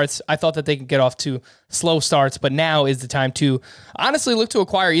body parts. I thought that they could get off to slow starts, but now is the time to honestly look to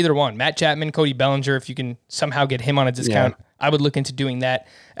acquire either one. Matt Chapman, Cody Bellinger, if you can somehow get him on a discount, I would look into doing that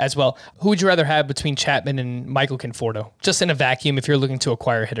as well. Who would you rather have between Chapman and Michael Conforto? Just in a vacuum if you're looking to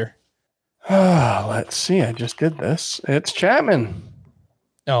acquire a hitter. Let's see. I just did this. It's Chapman.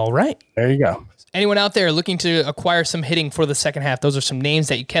 All right. There you go. Anyone out there looking to acquire some hitting for the second half? Those are some names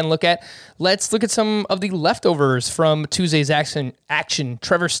that you can look at. Let's look at some of the leftovers from Tuesday's action.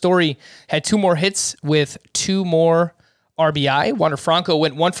 Trevor Story had 2 more hits with 2 more RBI. Wander Franco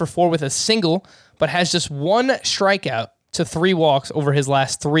went 1 for 4 with a single, but has just 1 strikeout to 3 walks over his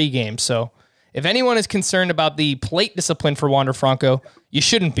last 3 games. So if anyone is concerned about the plate discipline for Wander Franco, you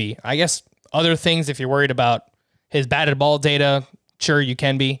shouldn't be. I guess other things, if you're worried about his batted ball data, sure, you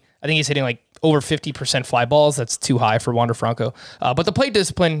can be. I think he's hitting like over 50% fly balls. That's too high for Wander Franco. But the plate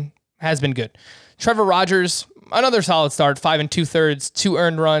discipline has been good. Trevor Rogers, another solid start, 5 2/3, 2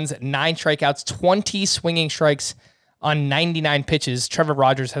 earned runs, 9 strikeouts, 20 swinging strikes on 99 pitches. Trevor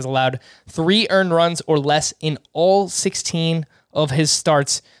Rogers has allowed 3 earned runs or less in all 16 of his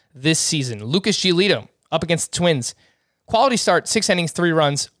starts this season. Lucas Giolito up against the Twins. Quality start, 6 innings, 3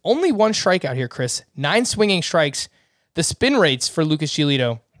 runs, only 1 strikeout here, Chris. 9 swinging strikes. The spin rates for Lucas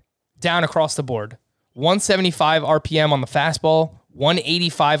Giolito down across the board. 175 RPM on the fastball,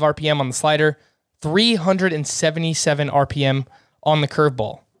 185 RPM on the slider, 377 RPM on the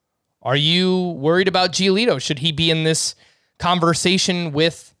curveball. Are you worried about Giolito? Should he be in this conversation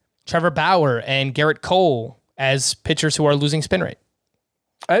with Trevor Bauer and Garrett Cole as pitchers who are losing spin rate?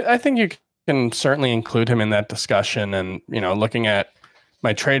 I think you can certainly include him in that discussion. And, looking at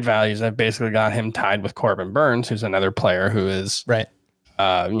my trade values, I've basically got him tied with Corbin Burns, who's another player who is, right.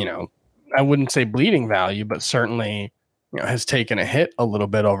 I wouldn't say bleeding value, but certainly, has taken a hit a little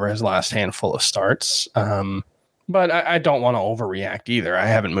bit over his last handful of starts. But I don't want to overreact either. I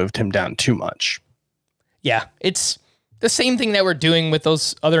haven't moved him down too much. Yeah, it's the same thing that we're doing with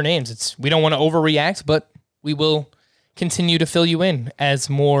those other names. We don't want to overreact, but we will continue to fill you in as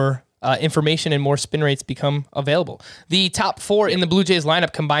more information and more spin rates become available. The top 4 in the Blue Jays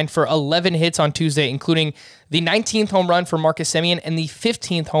lineup combined for 11 hits on Tuesday, including the 19th home run for Marcus Semien and the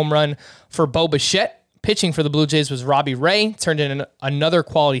 15th home run for Bo Bichette. Pitching for the Blue Jays was Robbie Ray, turned in another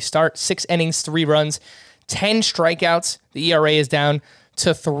quality start, 6 innings, 3 runs, 10 strikeouts. The ERA is down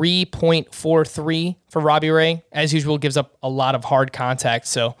to 3.43 for Robbie Ray. As usual, gives up a lot of hard contact.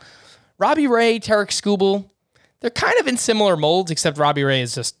 So Robbie Ray, Tarek Skubal, they're kind of in similar molds, except Robbie Ray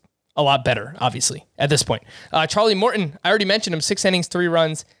is just a lot better, obviously, at this point. Charlie Morton, I already mentioned him, 6 innings, 3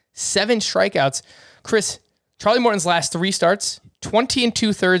 runs, 7 strikeouts. Chris, Charlie Morton's last 3 starts, 20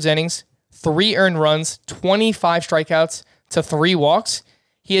 2/3 innings, 3 earned runs, 25 strikeouts to 3 walks.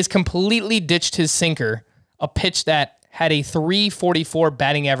 He has completely ditched his sinker, a pitch that had a 344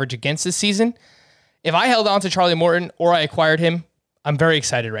 batting average against this season. If I held on to Charlie Morton or I acquired him, I'm very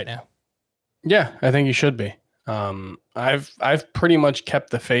excited right now. Yeah, I think you should be. I've pretty much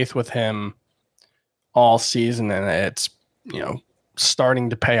kept the faith with him all season, and it's starting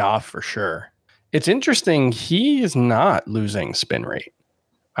to pay off for sure. It's interesting, he is not losing spin rate.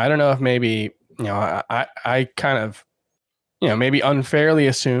 I don't know if maybe I kind of maybe unfairly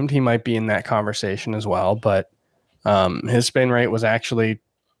assumed he might be in that conversation as well, but his spin rate was actually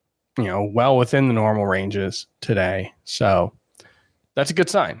well within the normal ranges today, so that's a good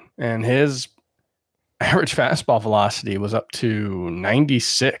sign. And his average fastball velocity was up to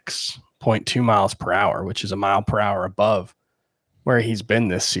 96.2 miles per hour, which is a mile per hour above where he's been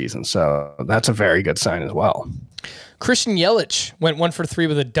this season. So that's a very good sign as well. Christian Yelich went 1 for 3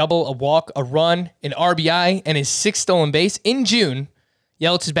 with a double, a walk, a run, an RBI, and his 6th stolen base. In June,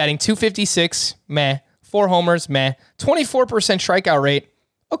 Yelich is batting .256, meh. 4 homers, meh. 24% strikeout rate.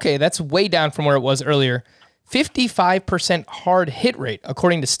 Okay, that's way down from where it was earlier. 55% hard hit rate,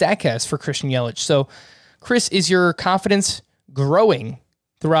 according to StatCast for Christian Yelich. So, Chris, is your confidence growing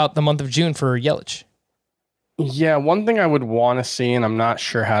throughout the month of June for Yelich? Yeah, one thing I would want to see, and I'm not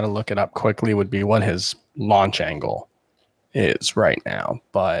sure how to look it up quickly, would be what his launch angle is right now.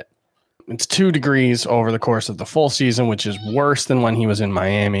 But it's 2 degrees over the course of the full season, which is worse than when he was in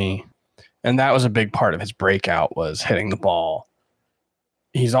Miami. And that was a big part of his breakout, was hitting the ball.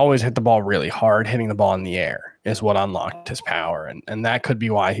 He's always hit the ball really hard. Hitting the ball in the air is what unlocked his power. And that could be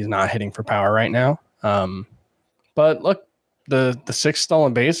why he's not hitting for power right now. But look, the 6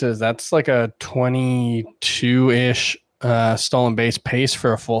 stolen bases, that's like a 22-ish stolen base pace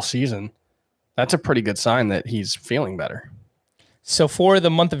for a full season. That's a pretty good sign that he's feeling better. So for the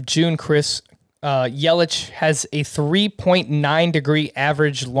month of June, Chris, Yelich has a 3.9 degree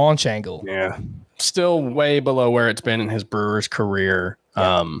average launch angle. Yeah. Still way below where it's been in his Brewers career.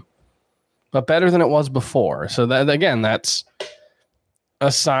 But better than it was before. So that, again, that's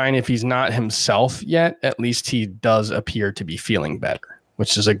a sign if he's not himself yet, at least he does appear to be feeling better,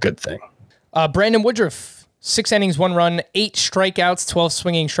 which is a good thing. Brandon Woodruff, 6 innings, 1 run, 8 strikeouts, 12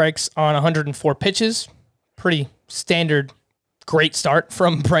 swinging strikes on 104 pitches. Pretty standard, great start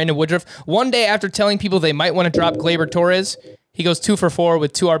from Brandon Woodruff. One day after telling people they might want to drop Gleyber Torres, he goes 2 for 4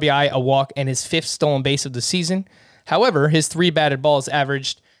 with 2 RBI, a walk, and his 5th stolen base of the season. However, his 3 batted balls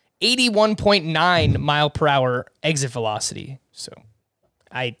averaged 81.9 mile per hour exit velocity. So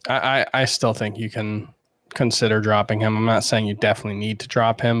I still think you can consider dropping him. I'm not saying you definitely need to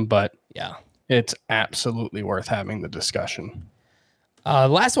drop him, but yeah, it's absolutely worth having the discussion.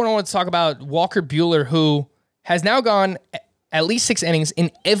 Last one I want to talk about, Walker Buehler, who has now gone at least 6 innings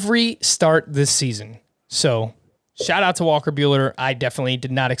in every start this season. So shout out to Walker Buehler. I definitely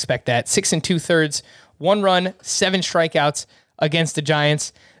did not expect that. 6 2/3, 1 run, 7 strikeouts against the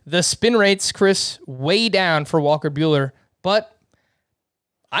Giants. The spin rates, Chris, way down for Walker Buehler, but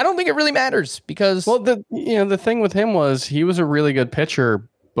I don't think it really matters because the thing with him was he was a really good pitcher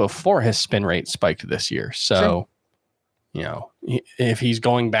before his spin rate spiked this year. So, if he's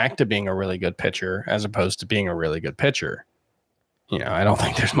going back to being a really good pitcher as opposed to being a really good pitcher, I don't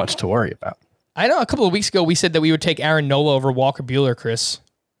think there's much to worry about. I know a couple of weeks ago we said that we would take Aaron Nola over Walker Buehler, Chris.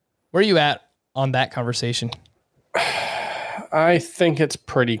 Where are you at on that conversation? I think it's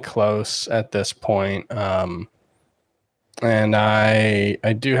pretty close at this point. And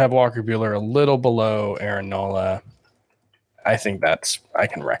I do have Walker Buehler a little below Aaron Nola. I think I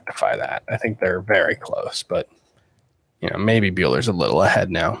can rectify that. I think they're very close, but maybe Buehler's a little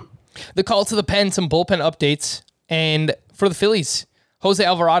ahead now. The call to the pen, some bullpen updates. And for the Phillies, Jose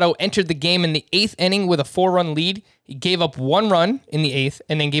Alvarado entered the game in the 8th inning with a 4-run lead. He gave up 1 run in the 8th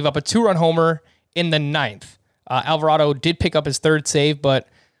and then gave up a 2-run homer in the 9th. Alvarado did pick up his 3rd save, but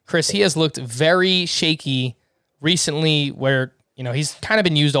Chris, he has looked very shaky recently where, he's kind of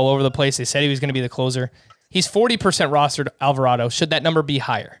been used all over the place. They said he was going to be the closer. He's 40% rostered, Alvarado. Should that number be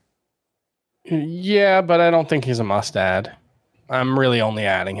higher? Yeah, but I don't think he's a must-add. I'm really only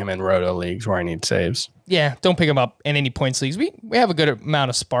adding him in roto leagues where I need saves. Yeah, don't pick him up in any points leagues. We have a good amount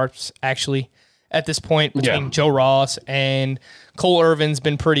of sparks, actually, at this point between Joe Ross and Cole Irvin's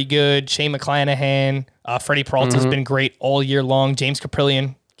been pretty good. Shane McClanahan, Freddie Peralta's been great all year long. James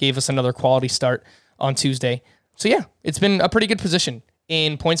Caprillion gave us another quality start on Tuesday. So, yeah, it's been a pretty good position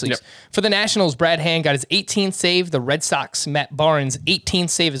in points leagues. Yep. For the Nationals, Brad Hand got his 18th save. The Red Sox, Matt Barnes, 18th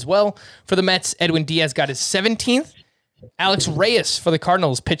save as well. For the Mets, Edwin Diaz got his 17th. Alex Reyes for the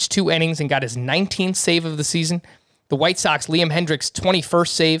Cardinals pitched 2 innings and got his 19th save of the season. The White Sox, Liam Hendricks, 21st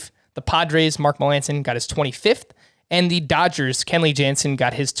save. The Padres, Mark Melancon, got his 25th. And the Dodgers, Kenley Jansen,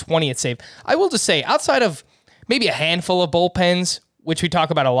 got his 20th save. I will just say, outside of maybe a handful of bullpens, which we talk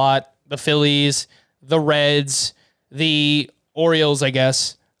about a lot, the Phillies, the Reds, the Orioles, I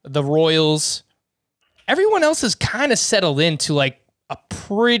guess, the Royals, everyone else has kind of settled into like a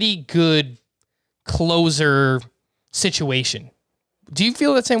pretty good closer situation. Do you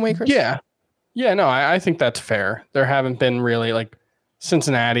feel that same way, Chris? Yeah, no, I think that's fair. There haven't been really like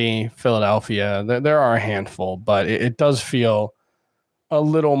Cincinnati, Philadelphia. There are a handful, but it does feel a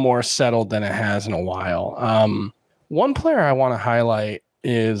little more settled than it has in a while. One player I want to highlight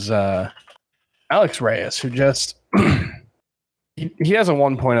is Alex Reyes, who just he has a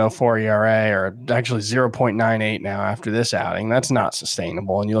 1.04 ERA, or actually 0.98 now after this outing. That's not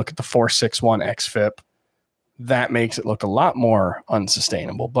sustainable. And you look at the 4.61 xFIP, that makes it look a lot more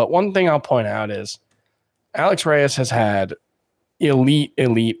unsustainable. But one thing I'll point out is Alex Reyes has had elite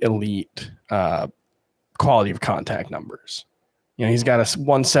quality of contact numbers. He's got a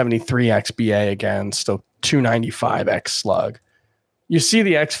 173 xBA against a 295 x slug. You see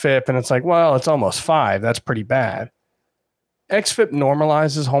the xFIP and it's like, well, it's almost 5. That's pretty bad. xFIP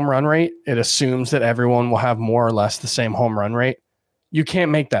normalizes home run rate. It assumes that everyone will have more or less the same home run rate. You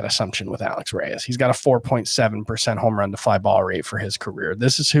can't make that assumption with Alex Reyes. He's got a 4.7% home run to fly ball rate for his career.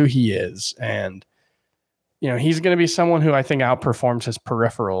 This is who he is. And, he's going to be someone who I think outperforms his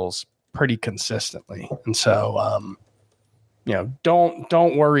peripherals pretty consistently. And so,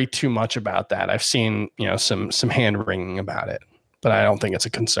 don't worry too much about that. I've seen, some hand wringing about it, but I don't think it's a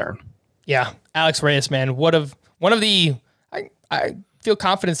concern. Yeah. Alex Reyes, man, one of the, I feel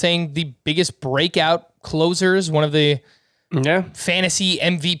confident saying the biggest breakout closers, one of the fantasy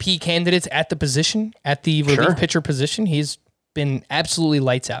MVP candidates at the position, at the relief pitcher position. He's been absolutely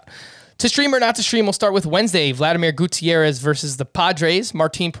lights out. To stream or not to stream, we'll start with Wednesday. Vladimir Gutierrez versus the Padres.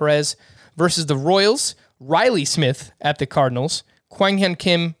 Martin Perez versus the Royals. Riley Smith at the Cardinals. Kwang Hyun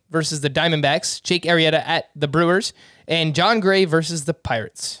Kim versus the Diamondbacks. Jake Arrieta at the Brewers. And John Gray versus the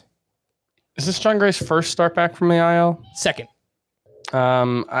Pirates. Is this John Gray's first start back from the IL? Second.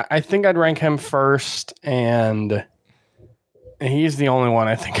 I think I'd rank him first, and he's the only one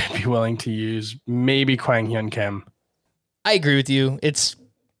I think I'd be willing to use. Maybe Kwang Hyun Kim. I agree with you.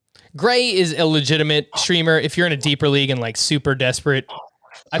 Gray is a legitimate streamer. If you're in a deeper league and like super desperate,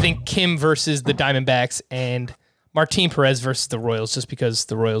 I think Kim versus the Diamondbacks and Martin Perez versus the Royals, just because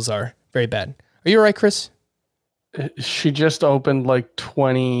the Royals are very bad. Are you all right, Chris? She just opened like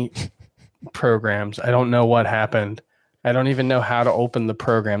 20 programs. I don't know what happened. I don't even know how to open the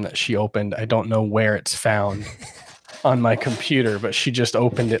program that she opened. I don't know where it's found on my computer, but she just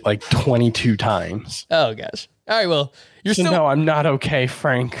opened it like 22 times. Oh gosh. All right, well, No, I'm not okay,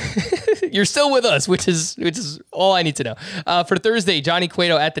 Frank. You're still with us, which is all I need to know. For Thursday, Johnny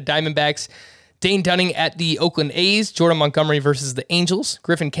Cueto at the Diamondbacks, Dane Dunning at the Oakland A's, Jordan Montgomery versus the Angels,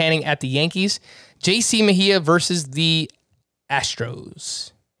 Griffin Canning at the Yankees, JC Mejia versus the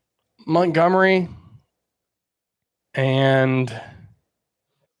Astros. Montgomery and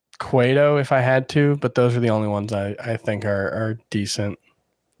Cueto if I had to, but those are the only ones I think are decent.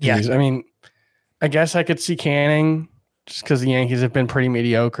 Yeah. I mean, I guess I could see Canning just because the Yankees have been pretty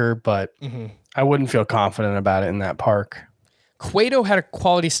mediocre, but I wouldn't feel confident about it in that park. Cueto had a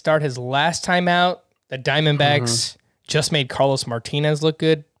quality start his last time out. The Diamondbacks just made Carlos Martinez look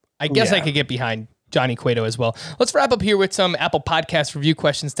good. I guess I could get behind Johnny Cueto as well. Let's wrap up here with some Apple Podcast review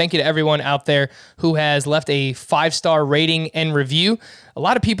questions. Thank you to everyone out there who has left a 5-star rating and review. A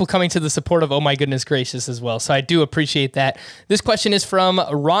lot of people coming to the support of Oh My Goodness Gracious as well, so I do appreciate that. This question is from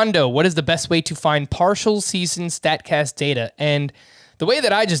Rondo. What is the best way to find partial season StatCast data? And the way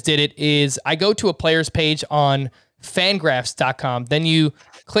that I just did it is I go to a player's page on Fangraphs.com. Then you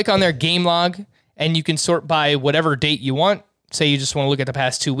click on their game log, and you can sort by whatever date you want. Say you just want to look at the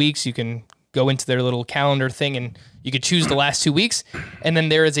past 2 weeks, you can go into their little calendar thing and you could choose the last 2 weeks. And then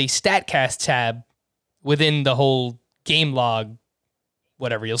there is a StatCast tab within the whole game log,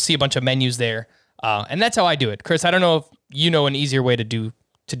 whatever. You'll see a bunch of menus there. And that's how I do it. Chris, I don't know if you know an easier way to do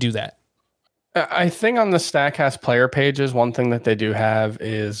that. I think on the StatCast player pages, one thing that they do have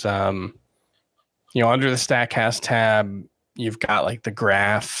is, under the StatCast tab, you've got like the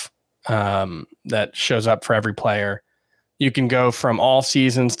graph that shows up for every player. You can go from all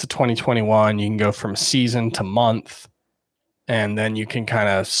seasons to 2021. You can go from season to month, and then you can kind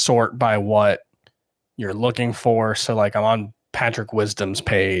of sort by what you're looking for. So like I'm on Patrick Wisdom's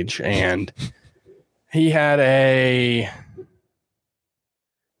page, and he had a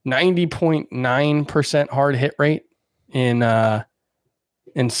 90.9% hard hit rate in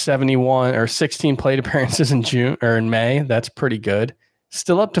 71 or 16 plate appearances in June or in May. That's pretty good.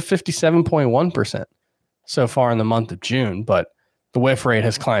 Still up to 57.1%. so far in the month of June, but the whiff rate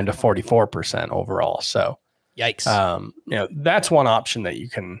has climbed to 44% overall. So, yikes. That's one option that you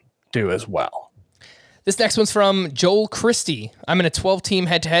can do as well. This next one's from Joel Christie. I'm in a 12-team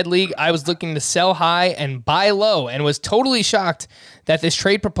head-to-head league. I was looking to sell high and buy low and was totally shocked that this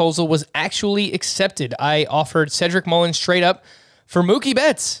trade proposal was actually accepted. I offered Cedric Mullins straight up for Mookie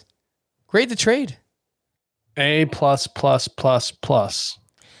Betts. Grade the trade. A++++.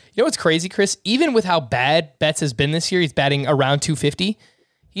 You know what's crazy, Chris? Even with how bad Betts has been this year, he's batting around 250.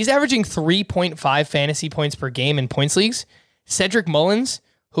 He's averaging 3.5 fantasy points per game in points leagues. Cedric Mullins,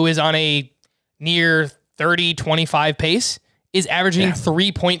 who is on a near 30-25 pace, is averaging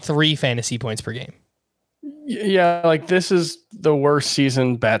 3.3 fantasy points per game. Yeah, like this is the worst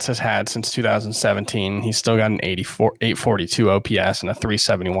season Betts has had since 2017. He's still got an 842 OPS and a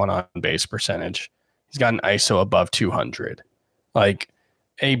 371 on base percentage. He's got an ISO above 200. Like,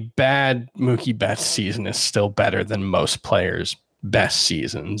 a bad Mookie Betts season is still better than most players' best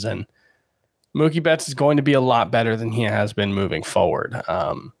seasons. And Mookie Betts is going to be a lot better than he has been moving forward.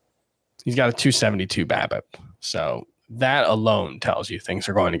 He's got a 272 BABIP. So that alone tells you things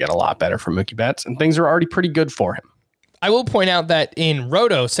are going to get a lot better for Mookie Betts, and things are already pretty good for him. I will point out that in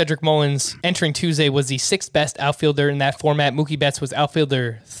Roto, Cedric Mullins entering Tuesday was the 6th best outfielder in that format. Mookie Betts was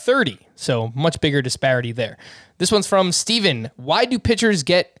outfielder 30, so much bigger disparity there. This one's from Steven. Why do pitchers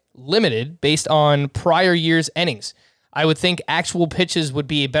get limited based on prior year's innings? I would think actual pitches would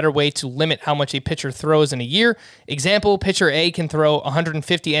be a better way to limit how much a pitcher throws in a year. Example, pitcher A can throw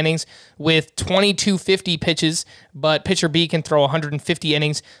 150 innings with 2250 pitches, but pitcher B can throw 150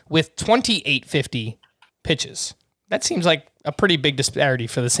 innings with 2850 pitches. That seems like a pretty big disparity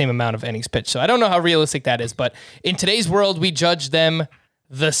for the same amount of innings pitched. So I don't know how realistic that is, but in today's world, we judge them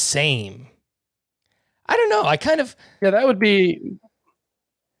the same. I don't know. That would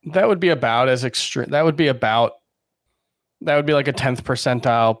be about as extreme. That would be like a 10th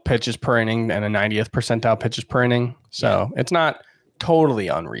percentile pitches per inning and a 90th percentile pitches per inning. So It's not totally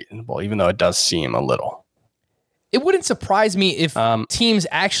unreasonable, even though it does seem a little. It wouldn't surprise me if teams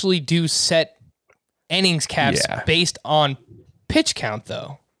actually do set innings caps based on pitch count,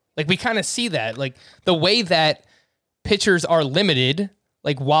 though. Like, we kind of see that. Like, the way that pitchers are limited,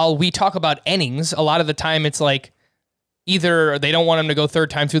 like, while we talk about innings, a lot of the time it's like either they don't want them to go third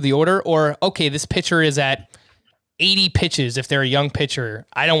time through the order, or, okay, this pitcher is at 80 pitches if they're a young pitcher.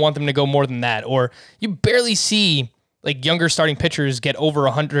 I don't want them to go more than that. Or you barely see, like, younger starting pitchers get over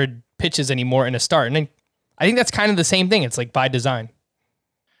 100 pitches anymore in a start. And I think that's kind of the same thing. It's like by design.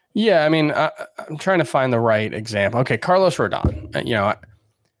 Yeah, I mean, I'm trying to find the right example. Okay, Carlos Rodon. You know,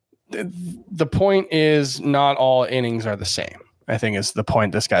 the point is not all innings are the same, I think is the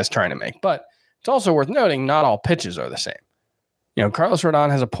point this guy's trying to make. But it's also worth noting not all pitches are the same. You know, Carlos Rodon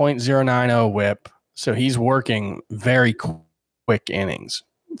has a .090 whip, so he's working very quick innings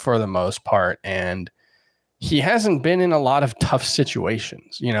for the most part, and he hasn't been in a lot of tough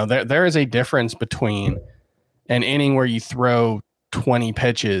situations. You know, there is a difference between an inning where you throw 20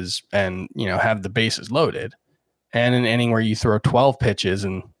 pitches and, you know, have the bases loaded, and an inning where you throw 12 pitches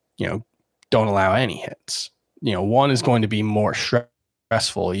and, you know, don't allow any hits. You know, one is going to be more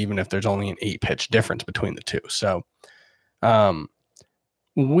stressful, even if there's only an 8-pitch difference between the two. So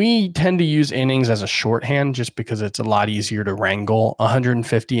we tend to use innings as a shorthand just because it's a lot easier to wrangle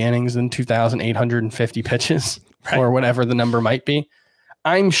 150 innings than 2,850 pitches or whatever the number might be.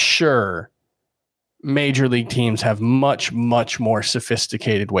 I'm sure major league teams have much, much more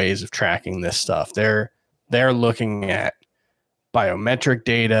sophisticated ways of tracking this stuff. They're looking at biometric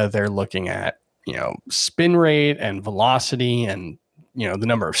data. They're looking at, you know, spin rate and velocity and, you know, the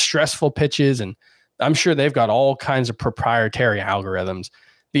number of stressful pitches. And I'm sure they've got all kinds of proprietary algorithms.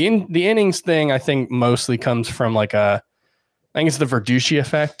 The innings thing, I think, mostly comes from like I think it's the Verducci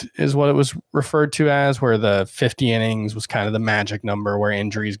effect is what it was referred to as, where the 50 innings was kind of the magic number where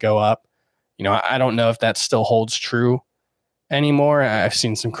injuries go up. You know, I don't know if that still holds true anymore. I've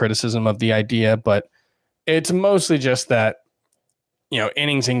seen some criticism of the idea, but it's mostly just that, you know,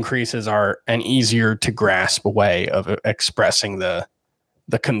 innings increases are an easier to grasp way of expressing the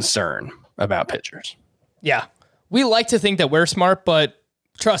concern about pitchers. Yeah. We like to think that we're smart, but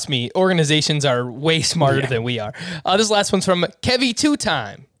trust me, organizations are way smarter than we are. This last one's from Kevy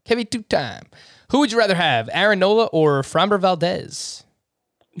Two-Time. Who would you rather have, Aaron Nola or Framber Valdez?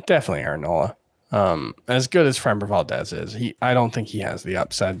 Definitely Aaron Nola. As good as Framber Valdez is, I don't think he has the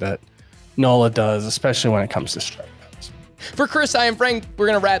upside that Nola does, especially when it comes to strikeouts. For Chris, I am Frank. We're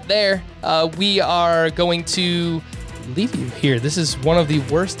going to wrap there. We are going to leave you here. This is one of the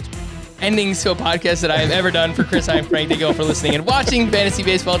worst endings to a podcast that I have ever done. For Chris, I am Frank. Thank you all for listening and watching Fantasy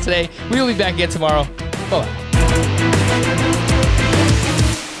Baseball today. We will be back again tomorrow. Bye-bye.